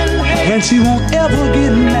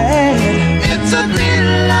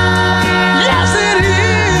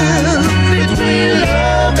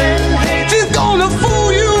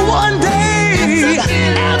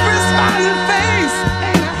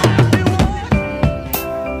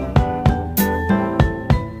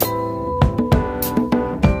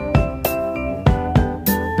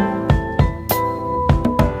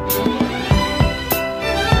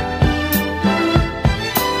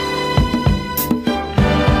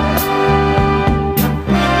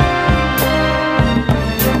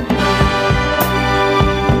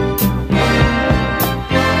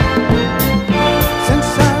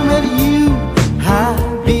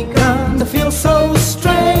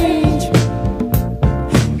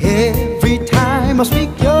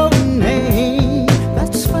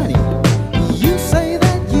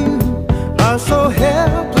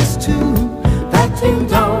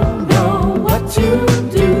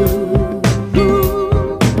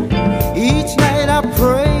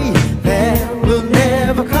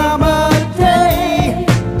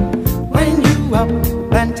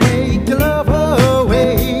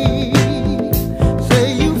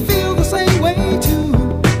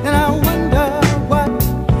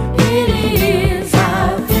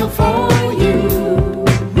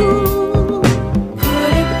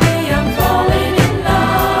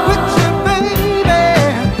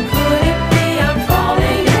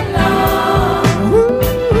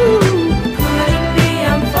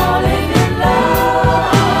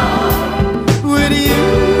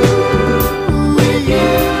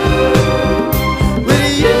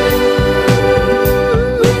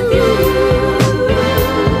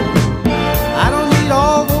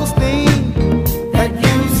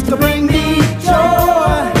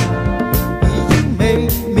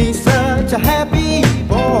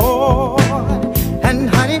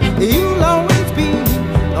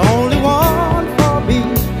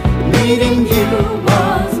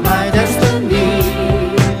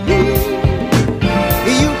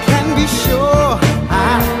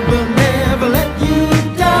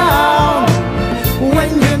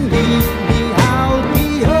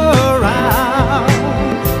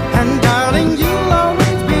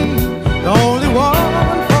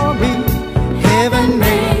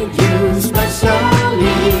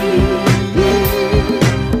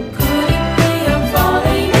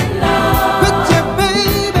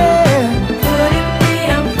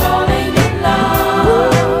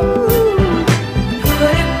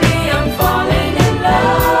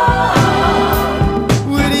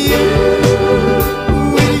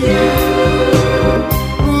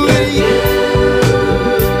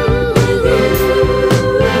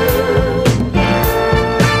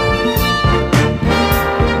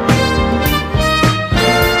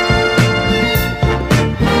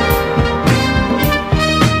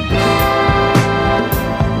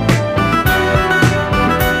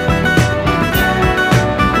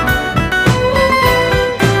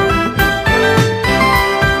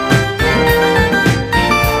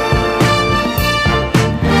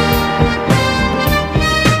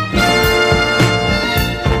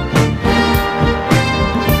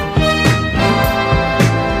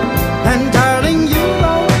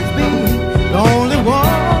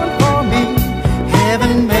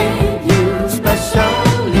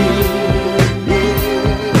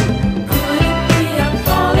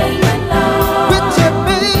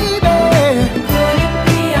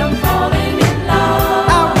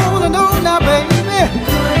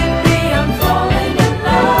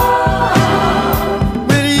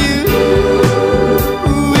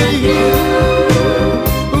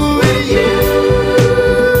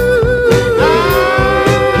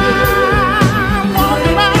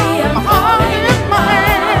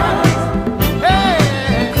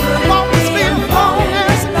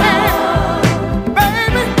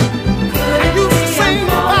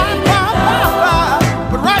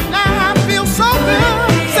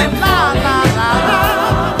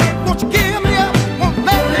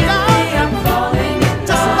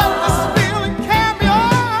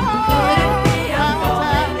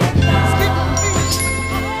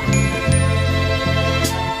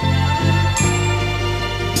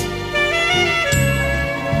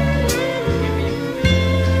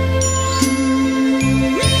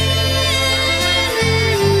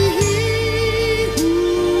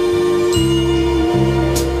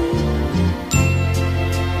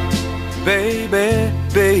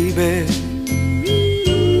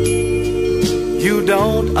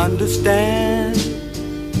understand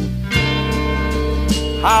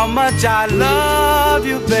how much I love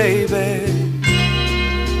you, baby,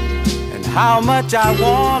 and how much I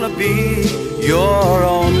wanna be your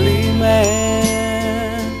only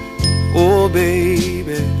man. Oh, baby.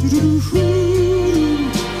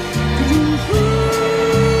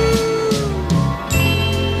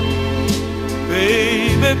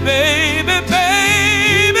 Baby, baby,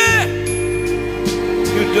 baby,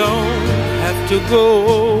 you don't have to go.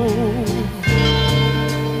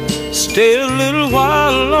 Stay a little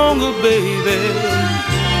while longer, baby.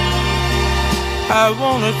 I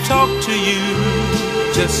wanna talk to you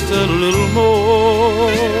just a little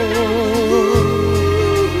more.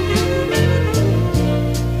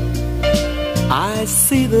 I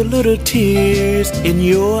see the little tears in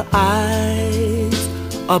your eyes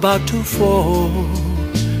about to fall.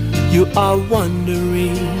 You are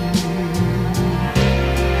wondering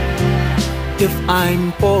if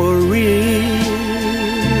I'm for real.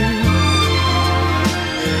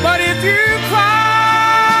 But if you cry,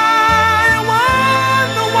 I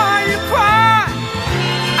wonder why you cry.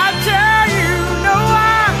 I tell you, no,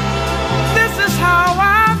 this is how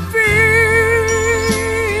I feel.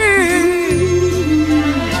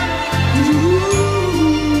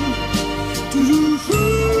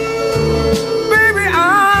 Baby,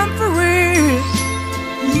 I'm for real.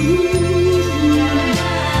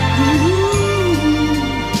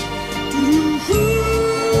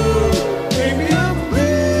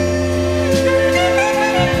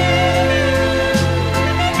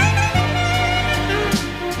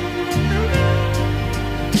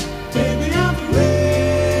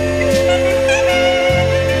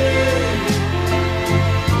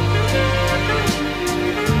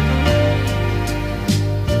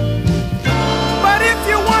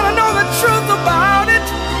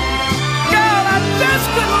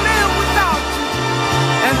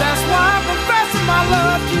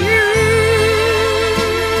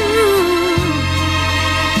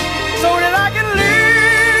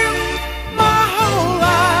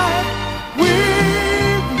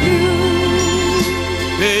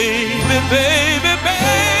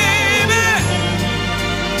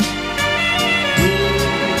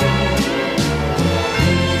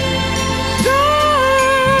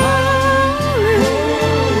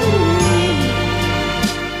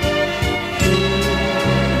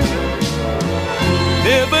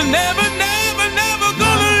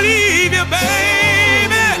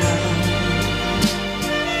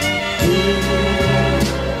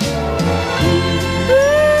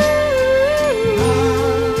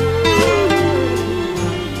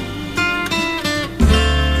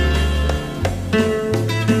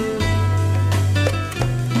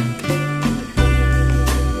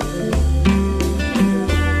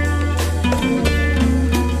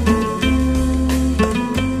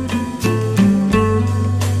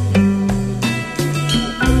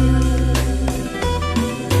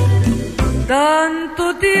 Tanto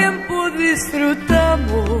tiempo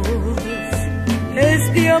disfrutamos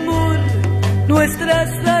este amor, nuestras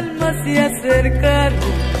almas se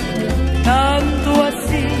acercaron, tanto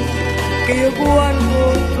así que yo guardo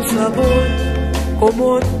tu sabor,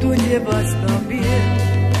 como tú llevas también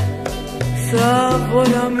sabor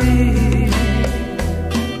a mí.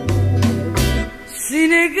 Si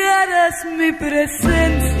negaras mi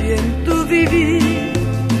presencia en tu vivir,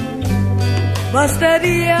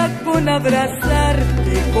 bastaría con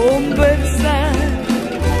abrazarte, conversar.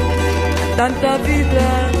 Tanta vida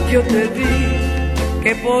yo te di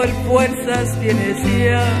que por fuerzas tienes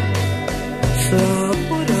ya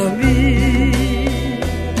sabor a mí.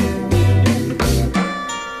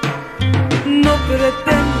 No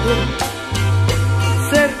pretendo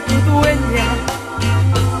ser tu dueña,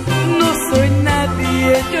 no soy nadie,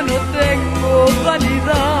 yo no tengo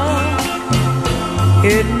vanidad.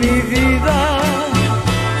 En mi vida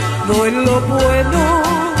doy lo bueno,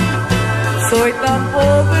 soy tan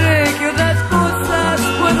pobre que unas cosas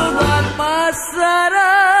puedo dar.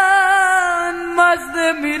 Pasarán más de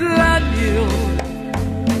 1000 años,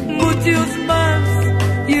 muchos más,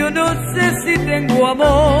 yo no sé si tengo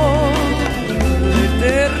amor. La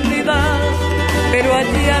eternidad, pero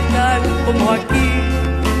allá tal como aquí,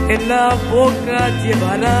 en la boca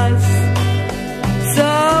llevarás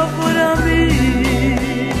sabor a mí.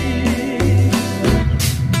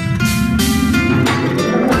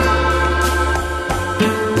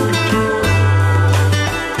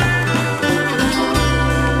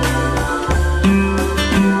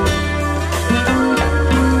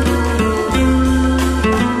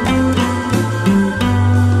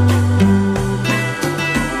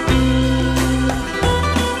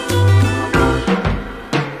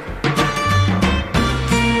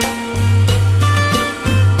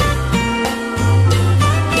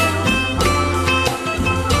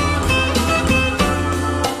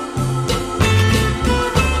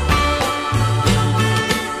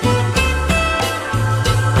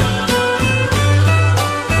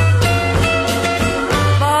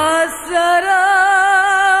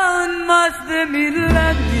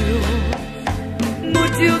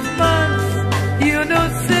 años más, yo no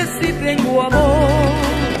sé si tengo amor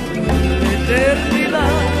de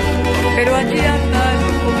eternidad, pero allí andan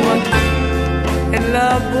como aquí, en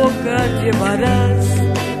la boca llevarás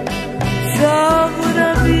sabor a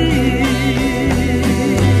mí,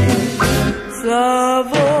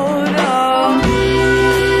 sabor a mí.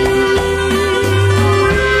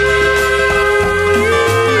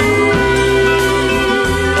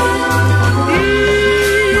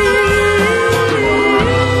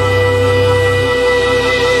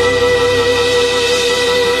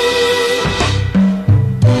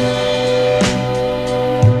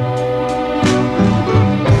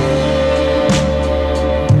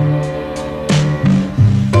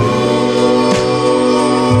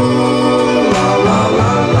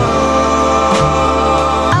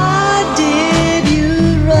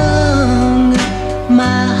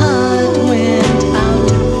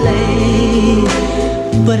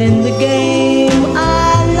 But in the game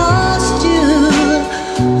I lost you.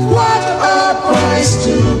 What a price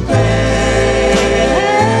to pay.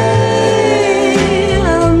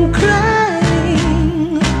 I'm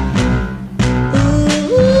crying. Ooh,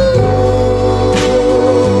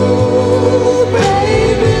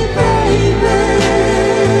 baby, baby.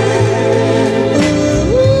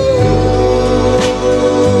 Ooh,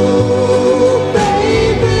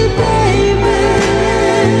 baby, baby.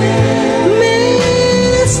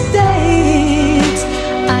 Mistakes,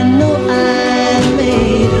 I know I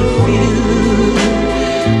made a few,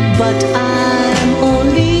 but I'm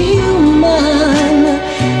only human.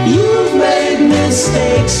 You've made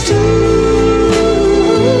mistakes too.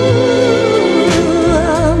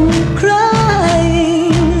 I'm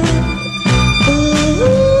crying. Ooh,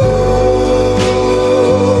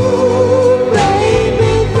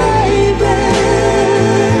 baby, baby.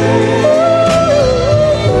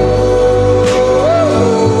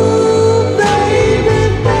 Ooh, baby,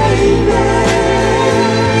 baby.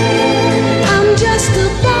 I'm just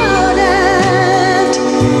about at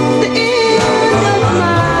the end of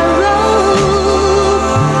my road,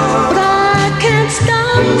 but I can't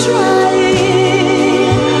stop trying.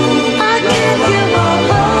 I can't give up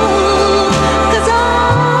hope, 'cause I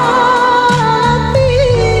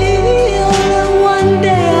feel that one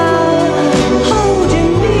day I'll hold you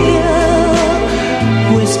near,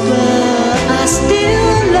 whisper I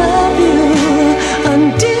still love you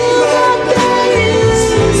until that day is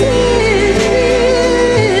here.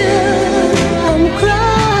 I'm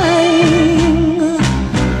crying.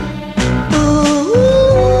 Ooh,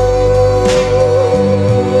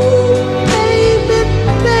 baby,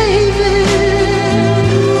 baby.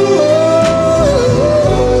 Ooh,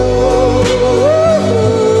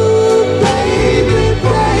 baby,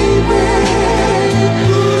 baby.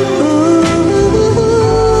 Ooh,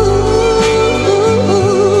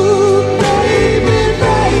 baby,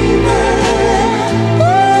 baby.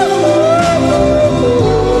 Ooh,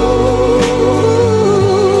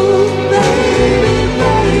 baby,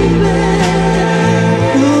 baby.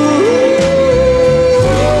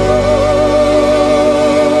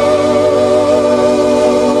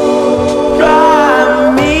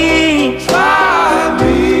 Try me, try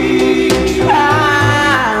me,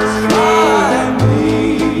 try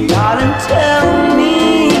me, darling, tell me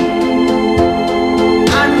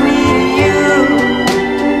I need you.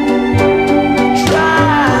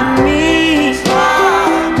 Try me, try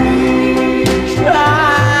me,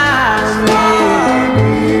 try me,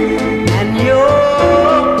 and your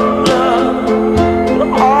love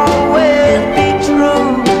will always be true.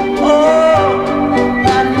 Oh,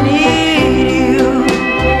 I need you.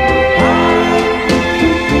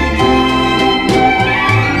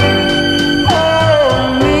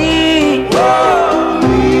 Hold me, hold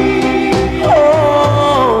me,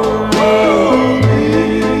 hold me.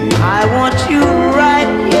 I want you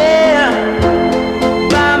right here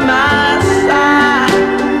by my side.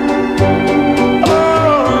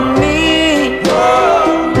 Hold me,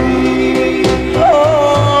 hold me,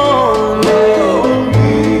 hold me,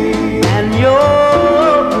 and your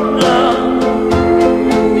love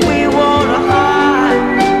we wanna hide.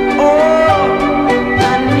 Oh,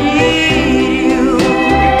 I need you.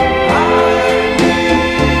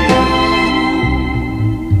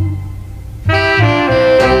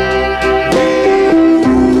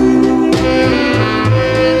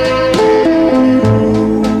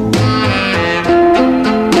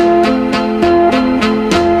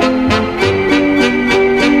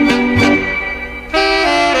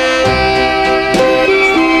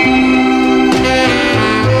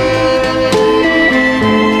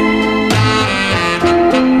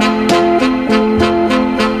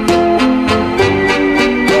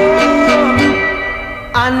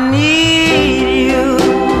 I need you.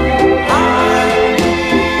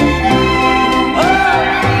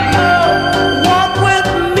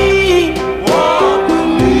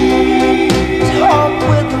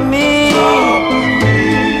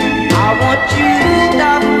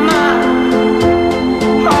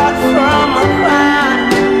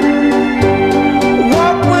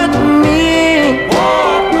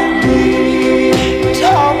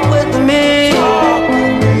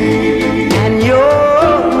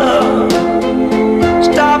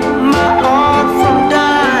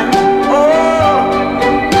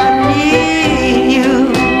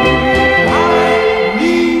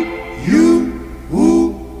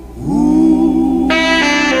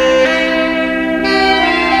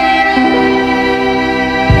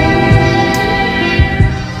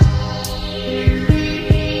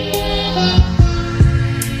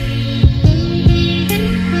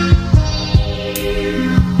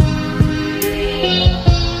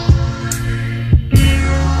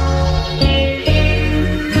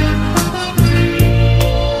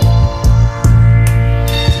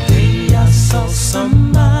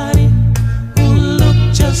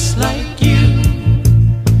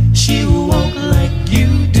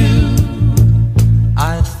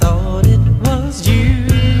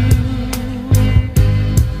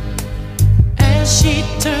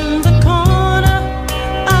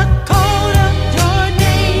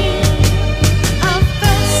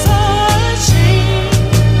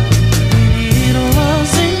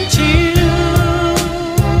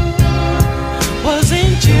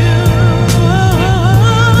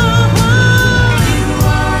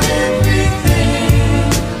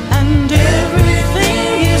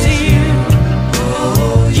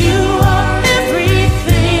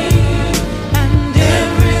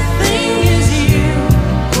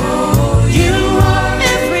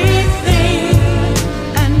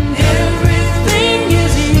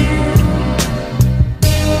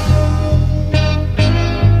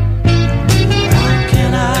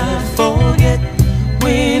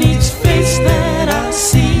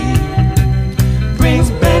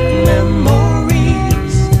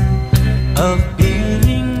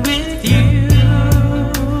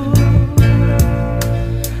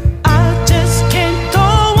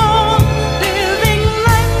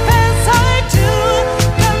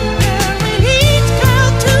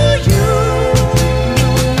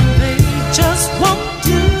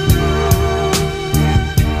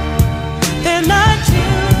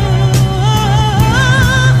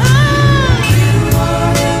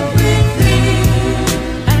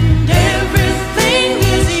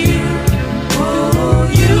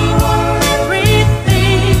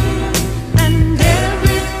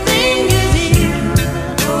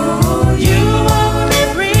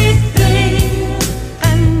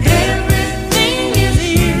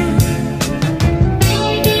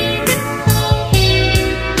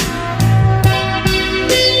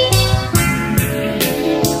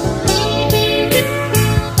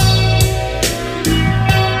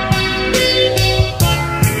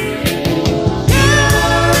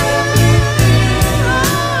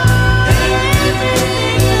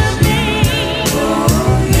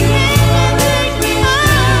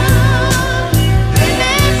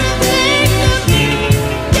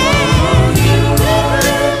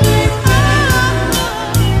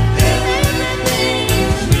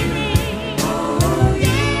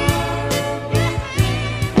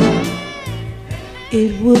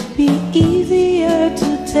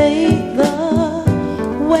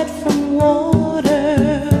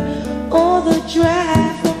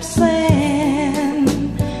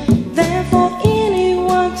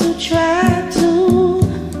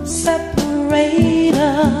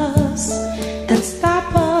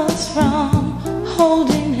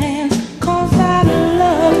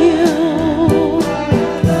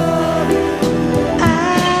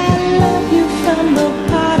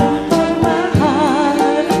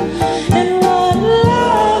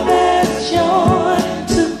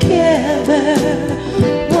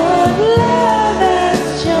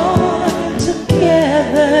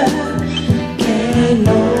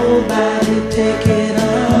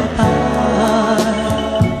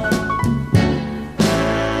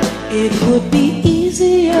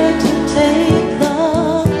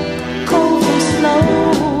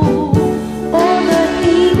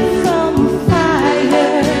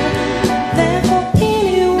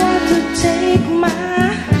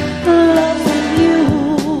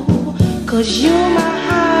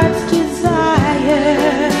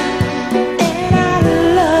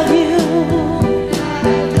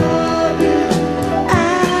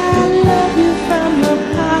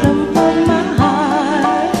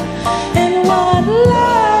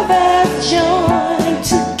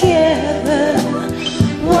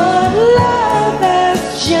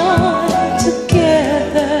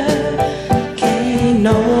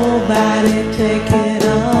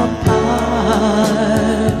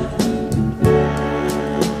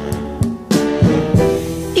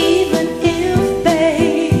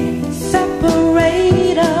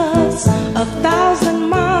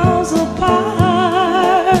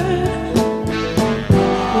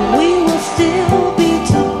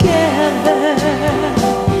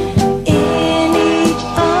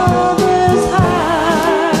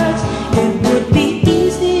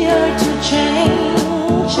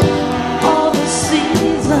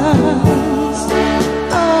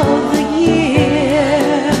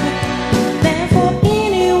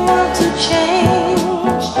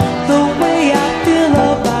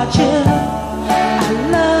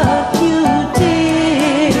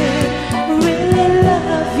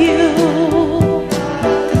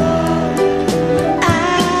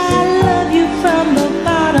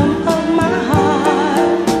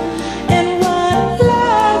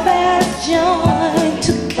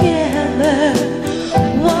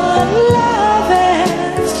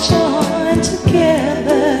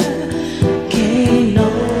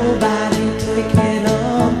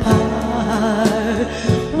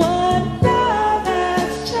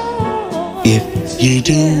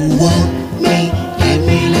 do want me, give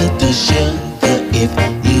me little sugar. If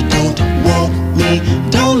you don't want me,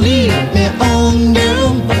 don't leave me on,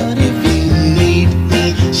 girl. But if you need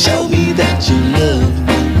me, show me that you love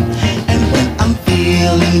me. And when I'm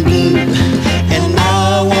feeling blue and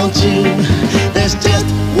I want you, there's just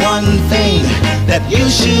one thing that you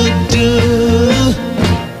should do.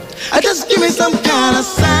 Just give me some kind of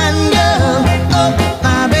sign, girl. Oh,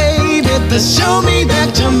 my baby, to show me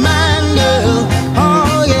that you're mine, girl.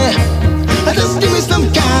 Oh, yeah. Just give me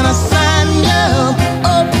some kind of sign, girl.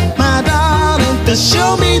 Oh, my darling, to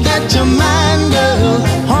show me that you're mine, girl.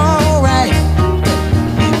 All right.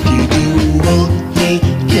 If you do want me,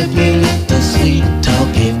 give me little sweet talk.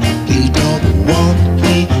 If you don't want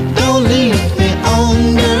me, don't leave me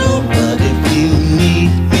on, girl. But if you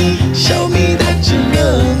need me, show me that you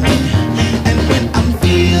love me. And when I'm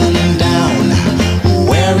feeling down,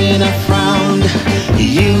 wearing a frown,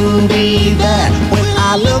 you'll be there when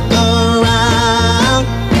I look around.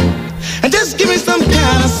 And just give me some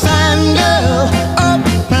kind of sign, girl. Oh,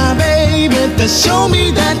 my baby, to show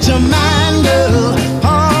me that you're mine, girl.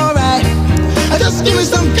 All right. Just give me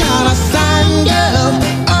some kind of sign, girl.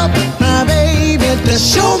 Oh, my baby, to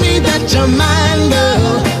show me that you're mine,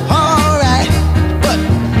 girl. All right. But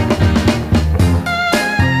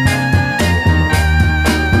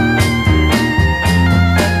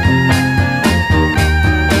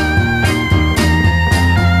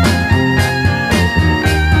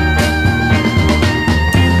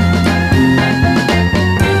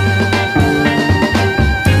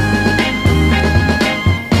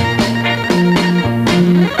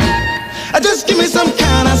just give me some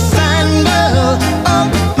kind of sign, girl. Oh,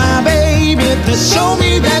 my baby, to show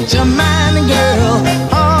me that you're mine, girl.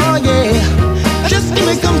 Oh, yeah. Just give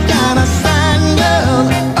me some kind of sign, girl.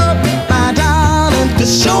 Oh, my darling, to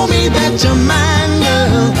show me that you're mine,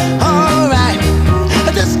 girl. All right.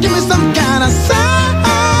 Just give me some kind of sign.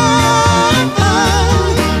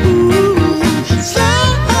 Sign.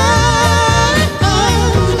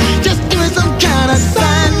 Just give me some kind of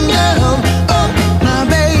sign, girl. Oh, my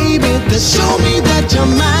baby, to show me that you're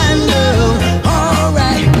mine, girl. All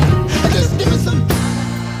right. Just give me some.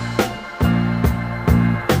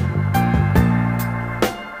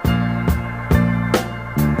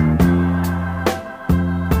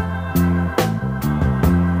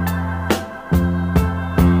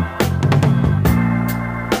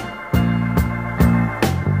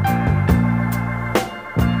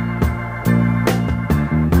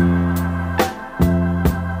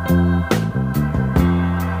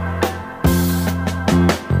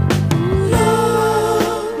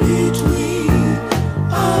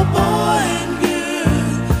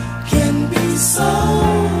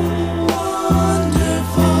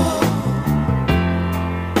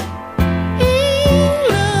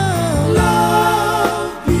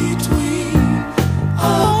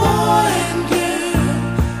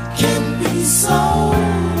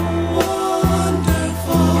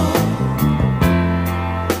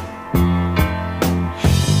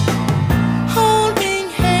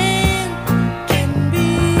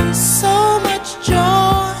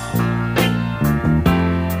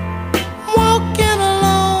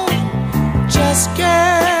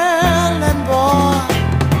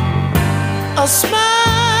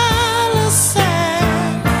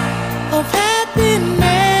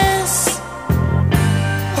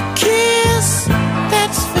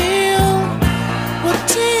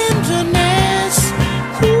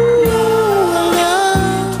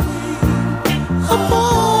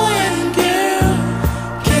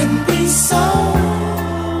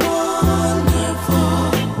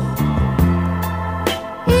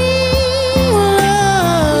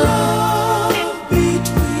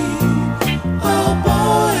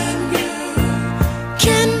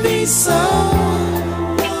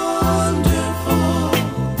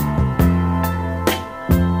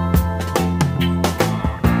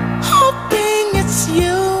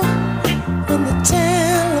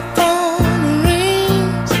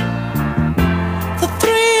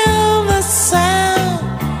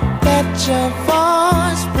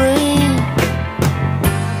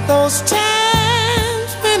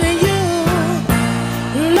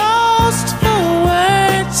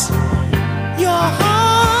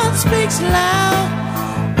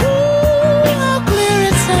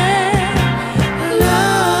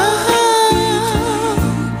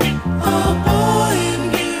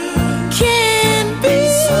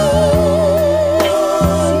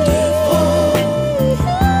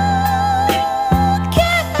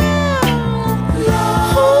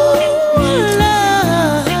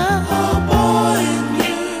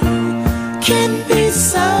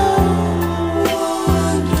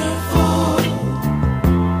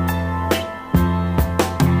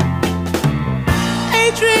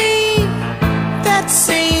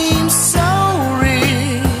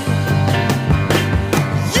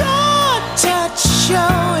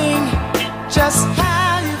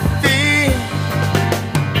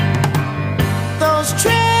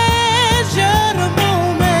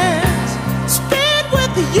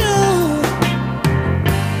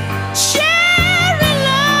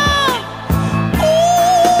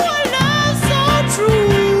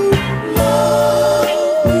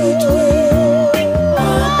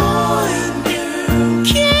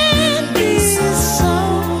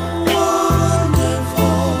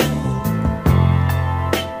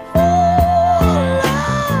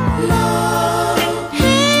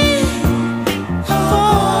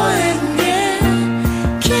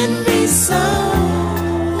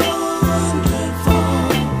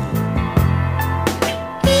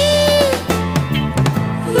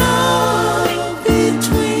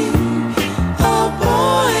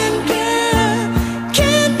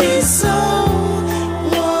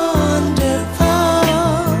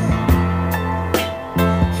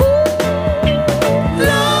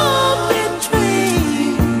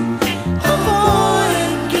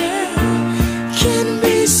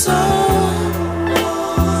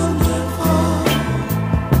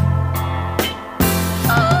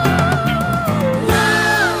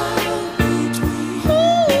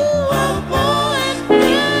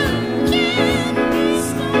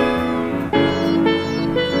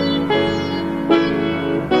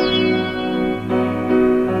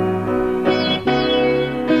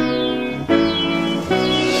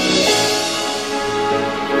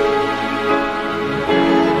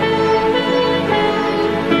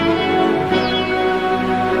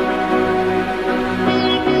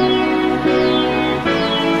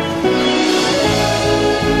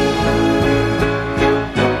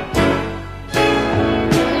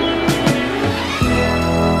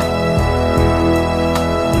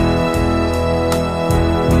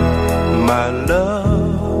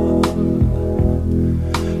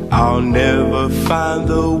 I'll never find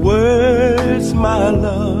the words, my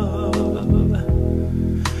love,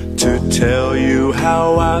 to tell you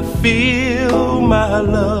how I feel, my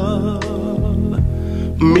love.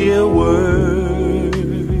 Mere words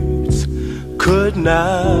could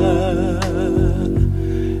not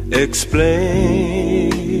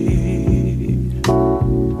explain.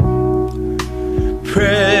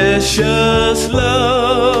 Precious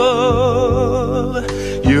love,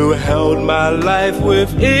 you held my life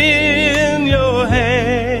within your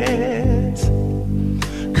hands,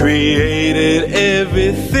 created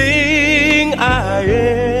everything I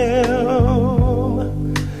am,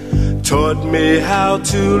 taught me how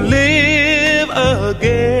to live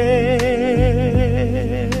again.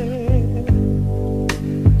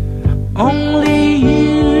 Only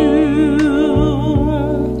you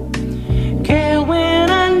care when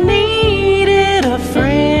I needed a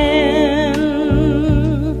friend,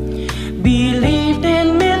 believed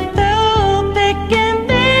in me through thick and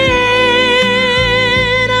thin.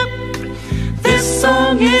 This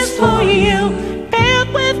song is for you, filled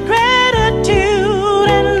with gratitude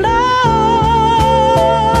and love.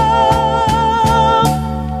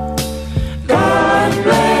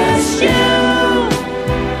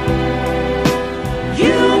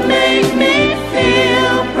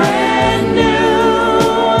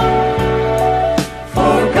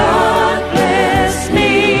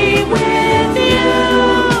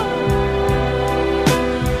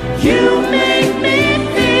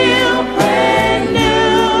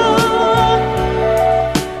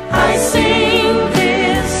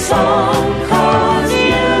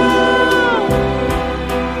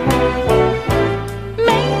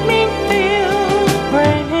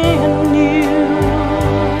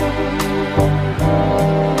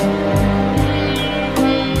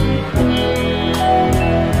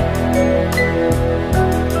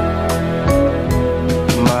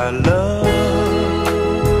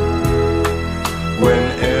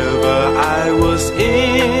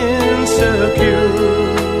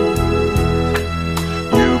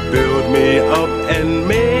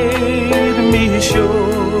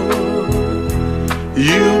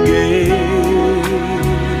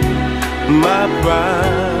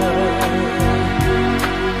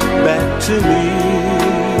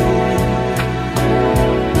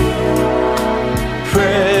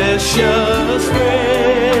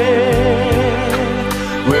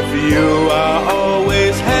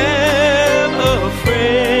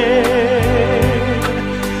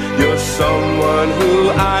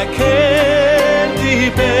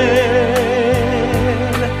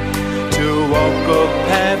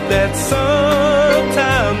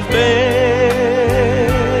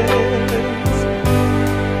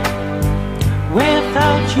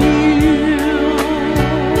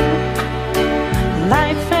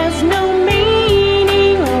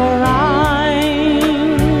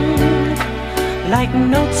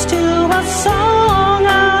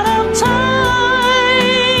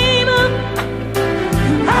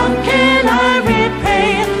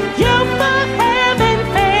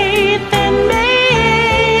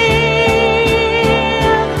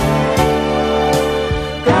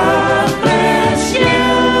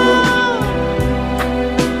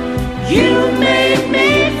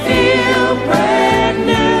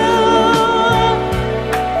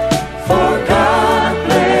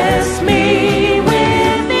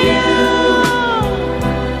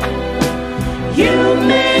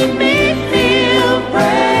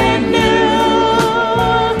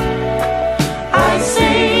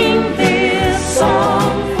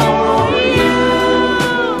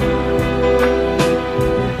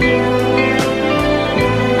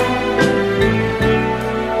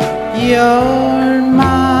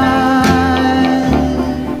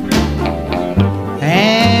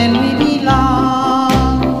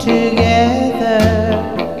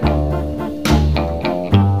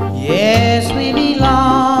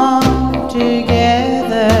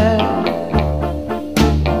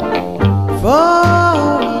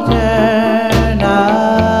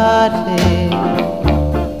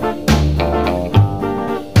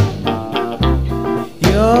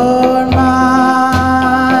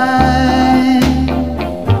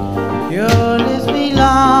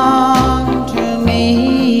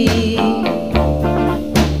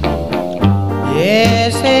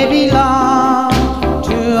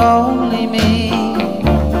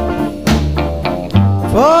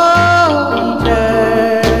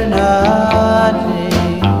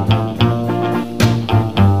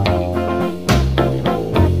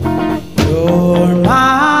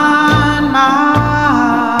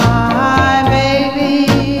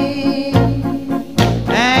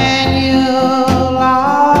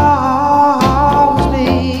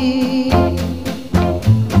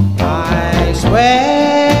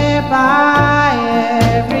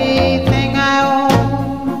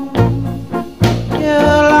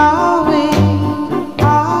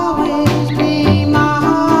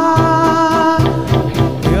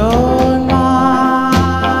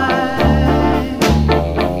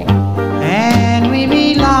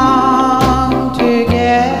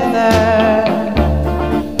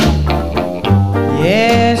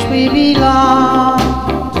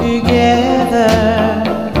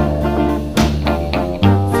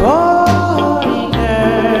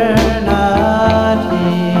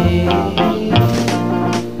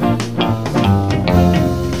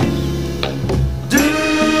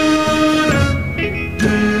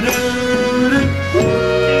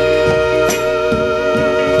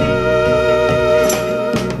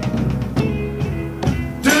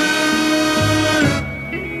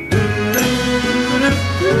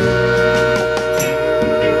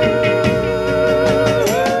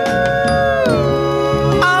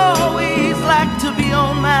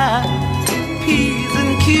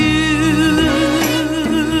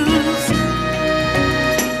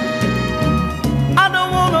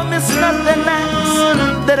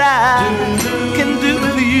 can do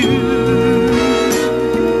for you.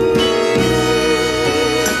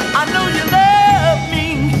 I know you love me.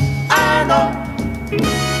 I know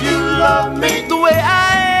you love me the way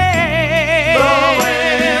I am. The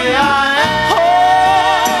way I am. Oh,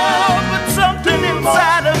 but something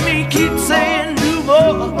inside of me keeps saying, do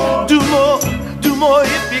more, do more, do more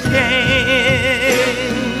if you can.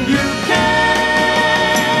 You can.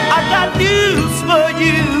 I got news for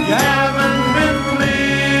you. You haven't been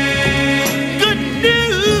pleased. Good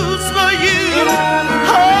news for you.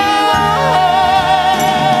 Oh,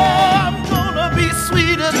 I'm gonna be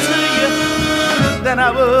sweeter to you than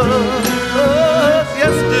I was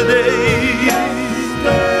yesterday.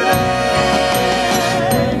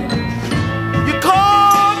 You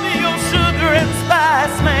call me your sugar and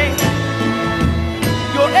spice man.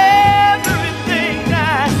 You're everything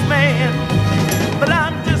nice man. But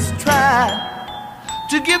I'm just trying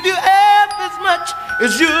to give you half as much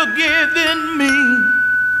as you're giving me.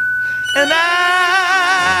 And I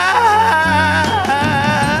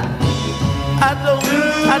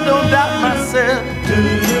don't doubt myself.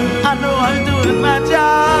 I know I'm doing my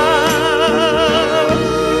job.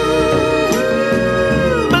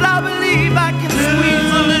 But I believe I can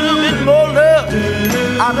squeeze a little bit more love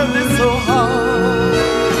out of this so hard.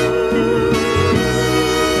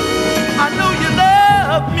 I know you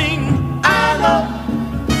love me. I know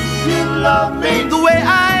you love me the way I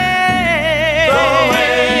am. The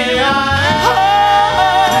way I am.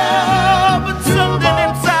 Oh, but something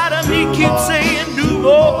inside of me keeps saying, do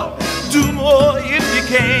more if you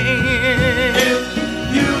can.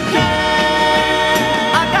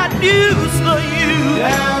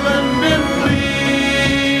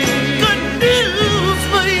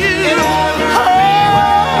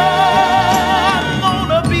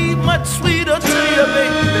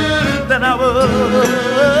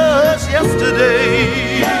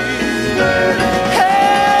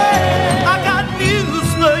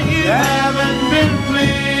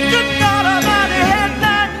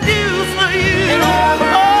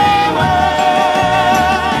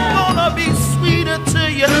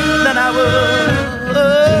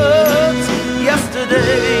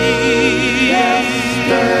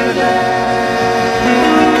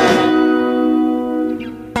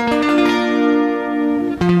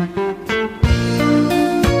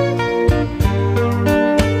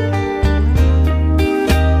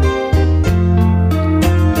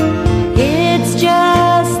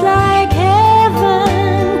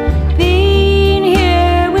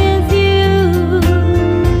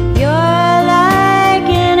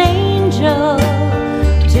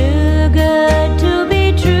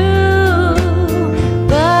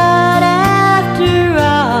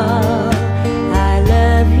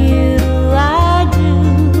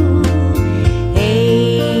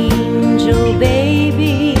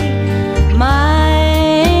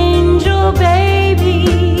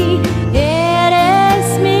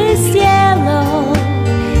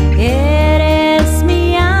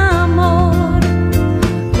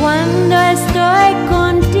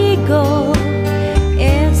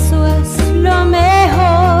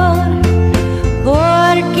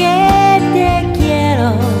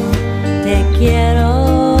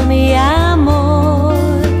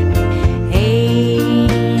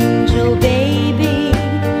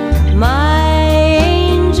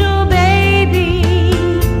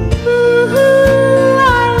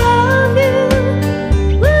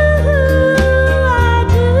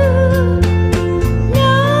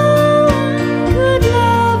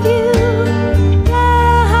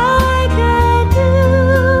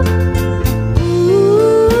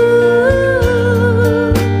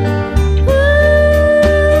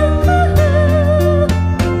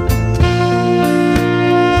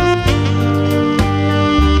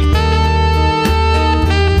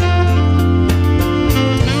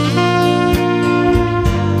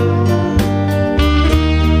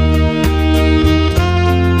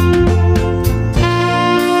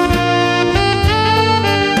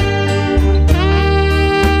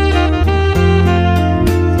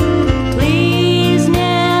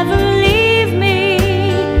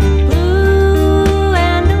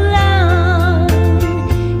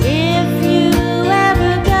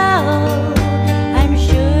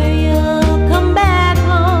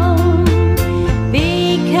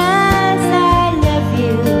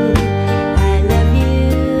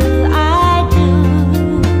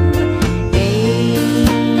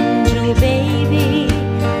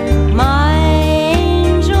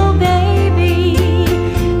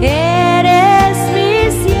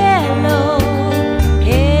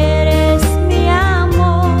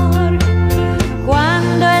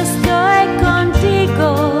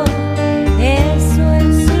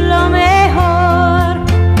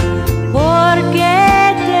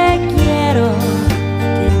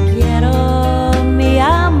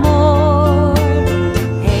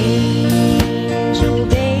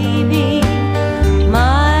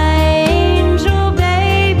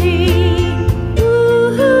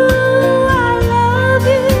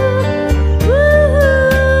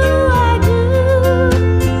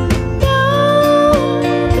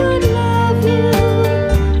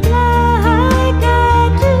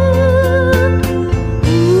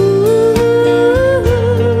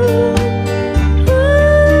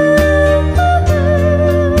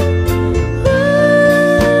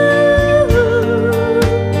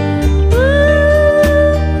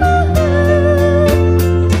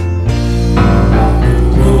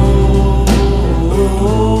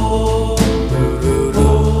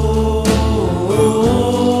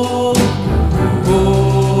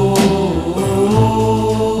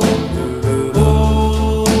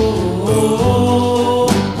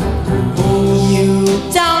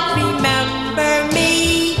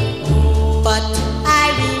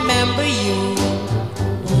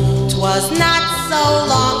 'Twas not so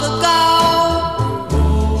long ago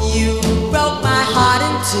you broke my heart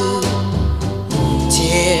in two.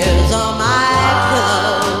 Tears on my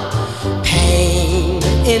pillow, pain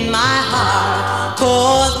in my heart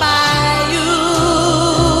caused by you.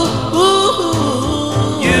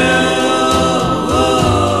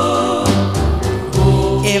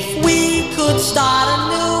 If we could start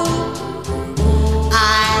anew,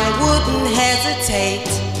 I wouldn't hesitate.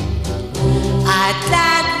 I'd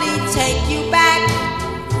gladly take you back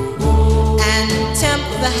and tempt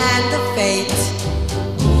the hand of fate.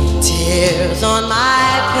 Tears on my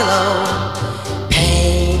pillow,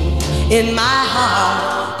 pain in my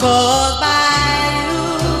heart caused by you.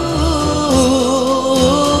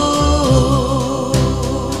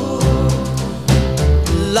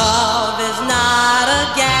 Love is not a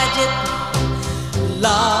gadget,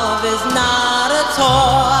 love is not a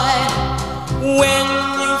toy. When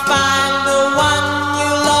you find the one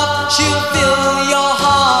you love, she'll fill your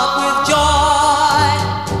heart with joy.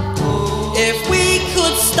 If we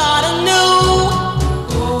could start anew,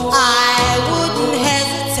 I wouldn't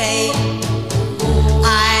hesitate.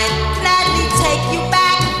 I'd gladly take you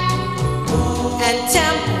back and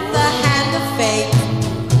tempt the hand of fate.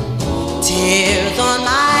 Tears on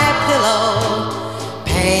my pillow,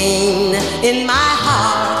 pain in my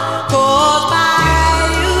heart caused by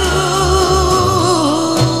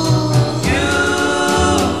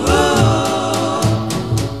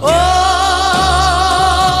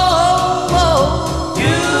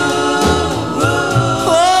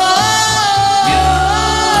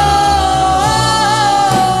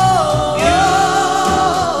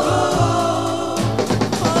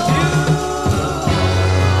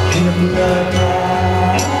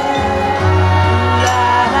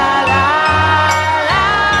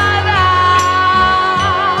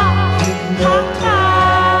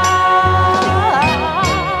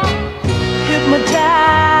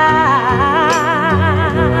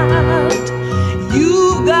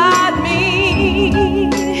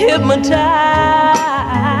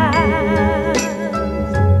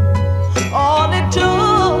all it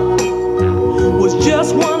took was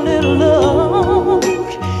just one little look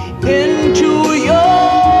into your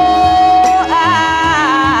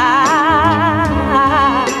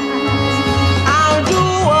eyes. I'll do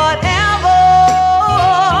whatever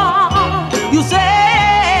you say.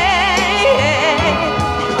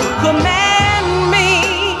 Command me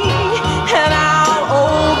and I'll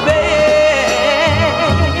obey.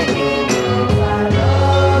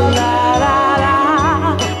 La la la,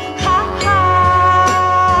 ha ha.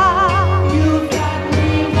 You got me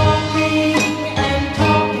walking and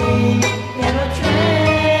talking in a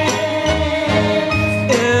trance,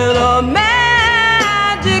 in a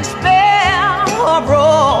magic spell of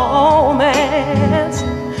romance.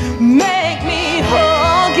 Make me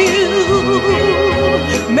hug you,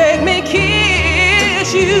 make me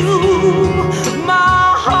kiss you.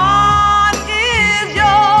 My heart is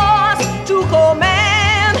yours to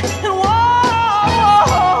command, and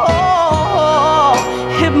whoa,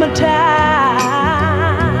 hypnotized.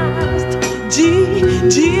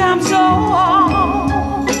 Gee, I'm so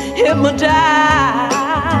hypnotized.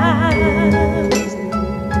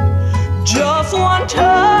 Just one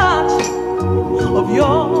touch of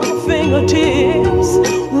your fingertips,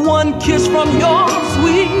 one kiss from your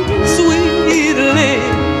sweet, sweet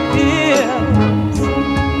lips.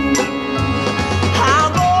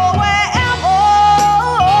 I'll go wherever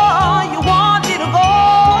you want me to go.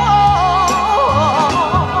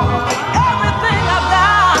 Everything I've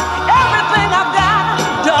got,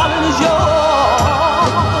 darling, is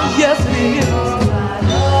yours. Yes, it is.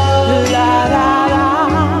 La la la,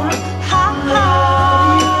 ha ha.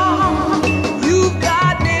 You've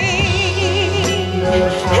got me,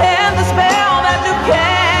 and the spell that you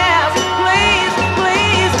cast, please, please.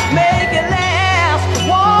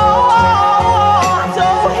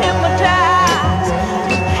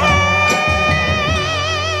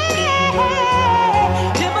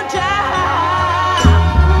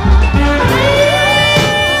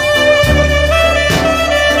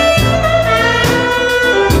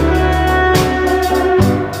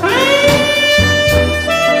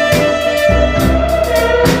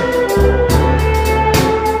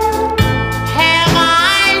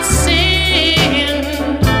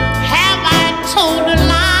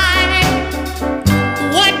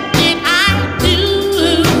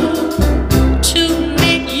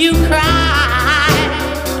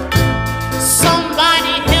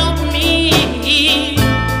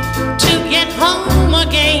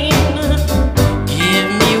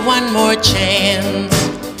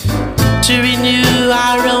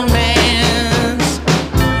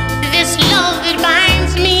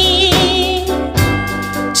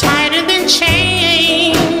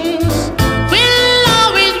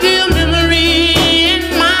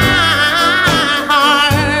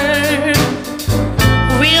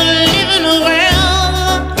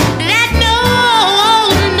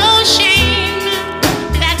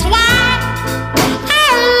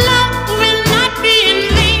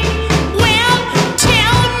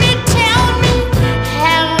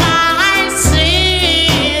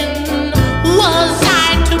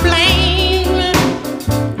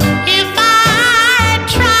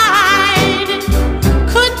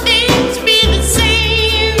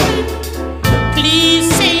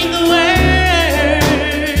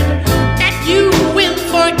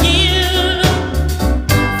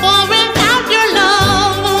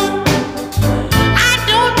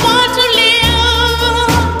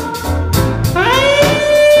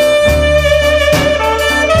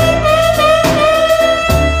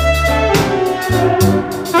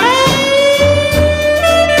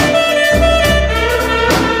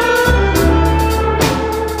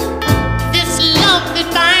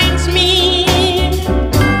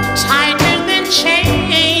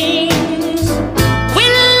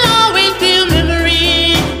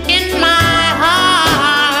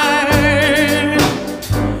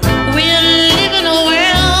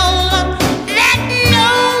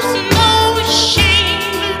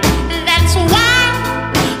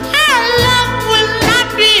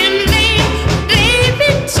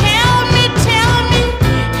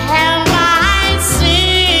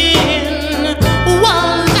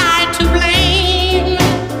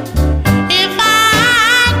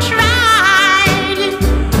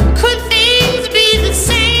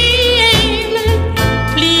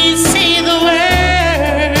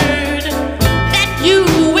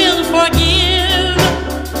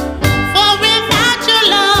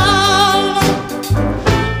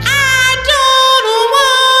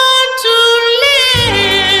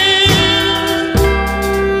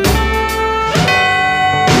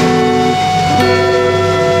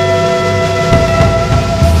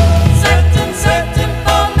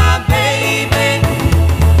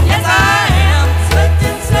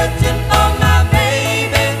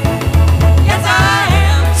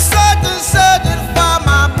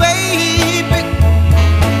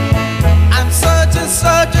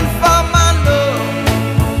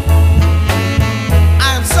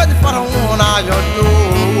 your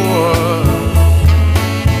door.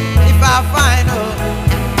 If I find her,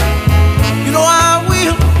 you know I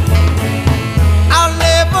will. I'll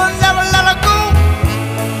never, never let her go.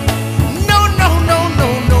 No, no, no, no,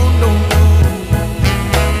 no, no.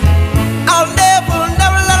 I'll never,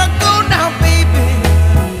 never let her go now, baby.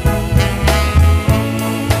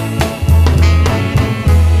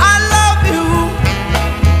 I love you.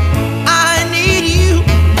 I need you.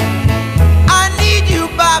 I need you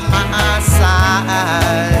by my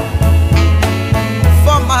side.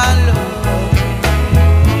 For my love,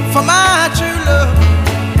 for my true love.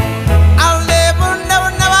 I'll never, never,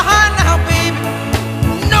 never hide now, baby.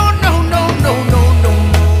 No, no, no, no, no, no, no.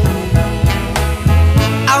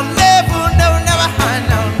 I'll never, never, never hide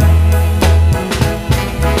now.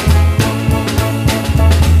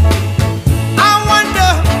 I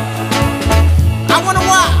wonder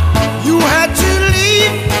why you had to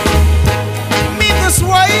leave me this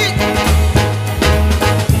way.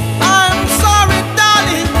 I'm sorry,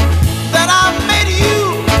 darling, that I made you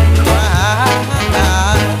cry.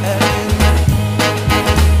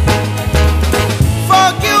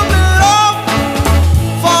 Forgive me, love,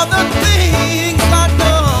 for the things I've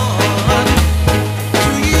done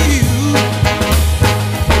to you.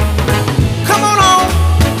 Come on home,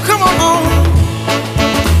 come on home.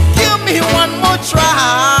 Give me one more try.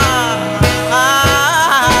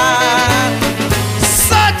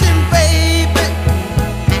 Searching, baby.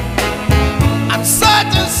 I'm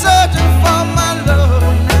searching, searching for my love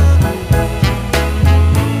now.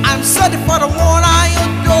 I'm searching for the one I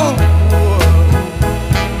adore.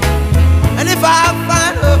 And if I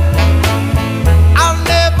find her, I'll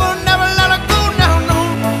never, never let her go now, no.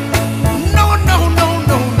 No, no, no,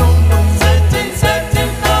 no, no, no. Searching,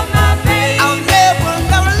 searching for my baby. I'll never,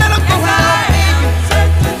 never let her go Yes, now, I baby. am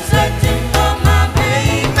searching, searching for my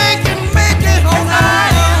baby. Make it, oh, Yes, I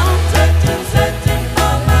am searching, searching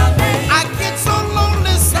for my baby. I get so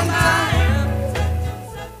lonely Yes, I sometimes. am searching,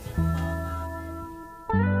 searching for my baby.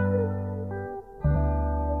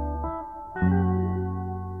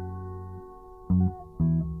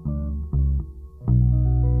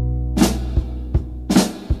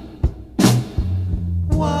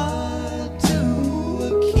 Why do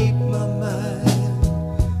I keep my mind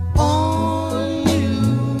on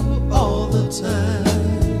you all the time?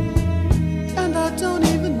 And I don't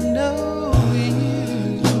even know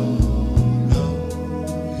you.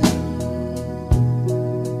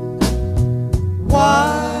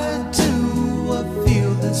 Why do I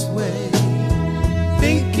feel this way?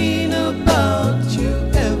 Thinking about you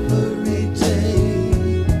every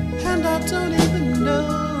day. And I don't even know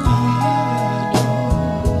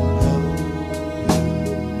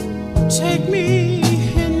you. Take me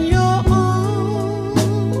in your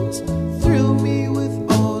arms, thrill me with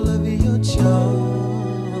all of your charm,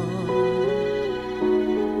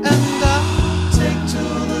 and I'll take to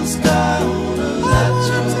the sky on a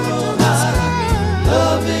natural high,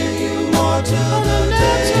 loving you more till the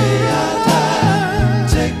day I die.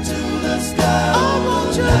 Take to the sky on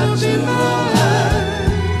a natural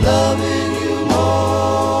high, loving you more.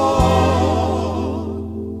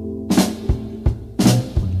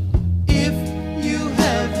 If you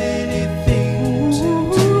have anything to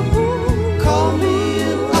do, call me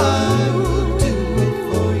and I will do it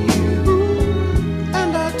for you.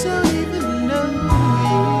 And I don't even know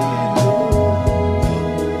you.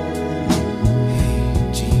 Hey,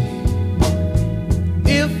 Jeannie,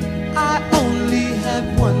 if I only had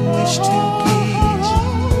one wish to give,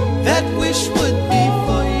 that wish would be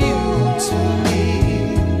for you to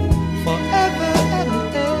live forever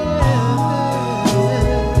and ever.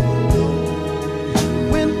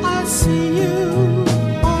 When I see you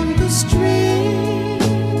on the street,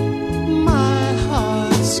 my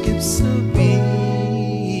heart skips a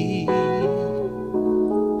beat,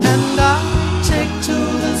 and I take to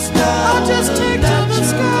the sky. I'll just take to the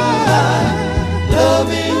sky,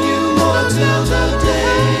 loving you more till the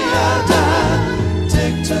day I die.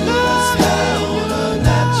 Take to the sky on a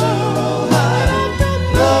natural high,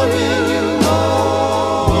 loving you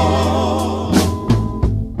more.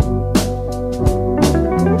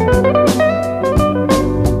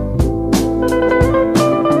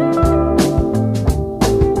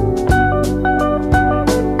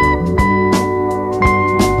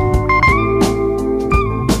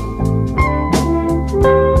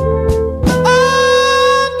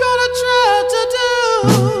 I'm gonna try to do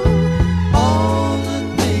all the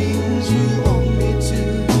things you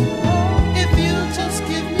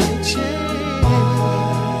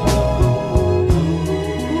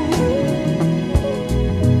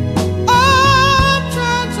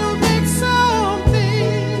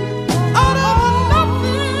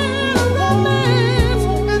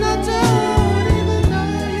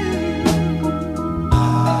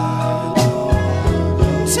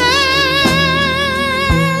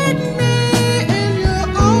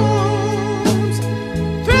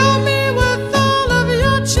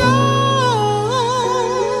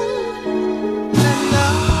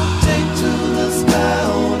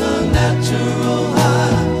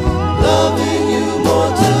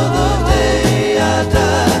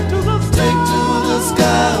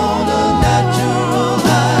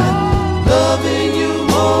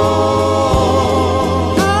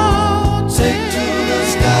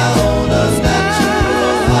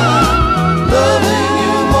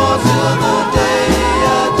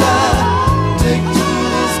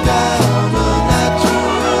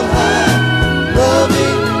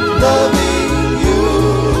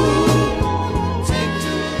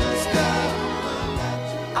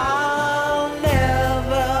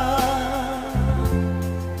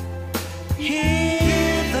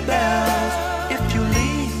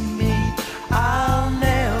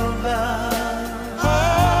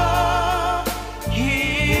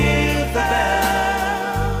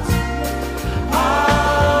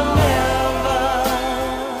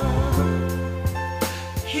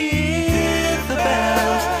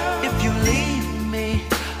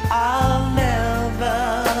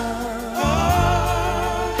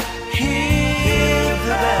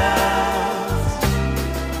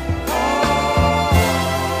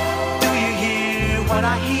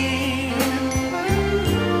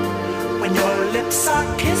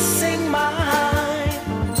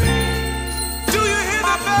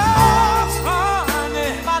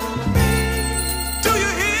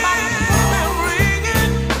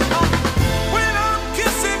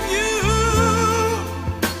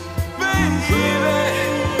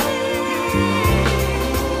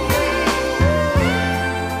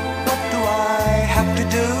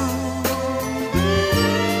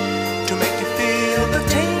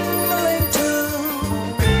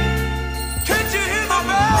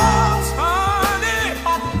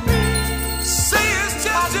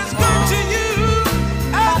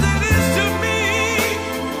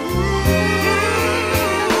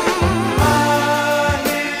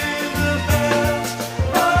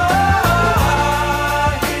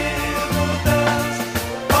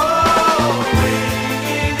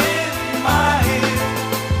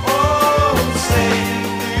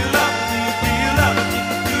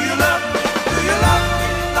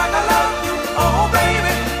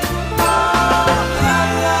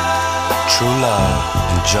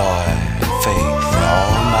joy and faith and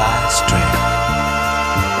all my strength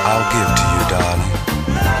I'll give to you, darling.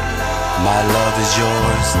 My love is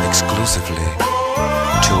yours exclusively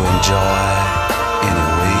to enjoy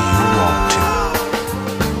anyway.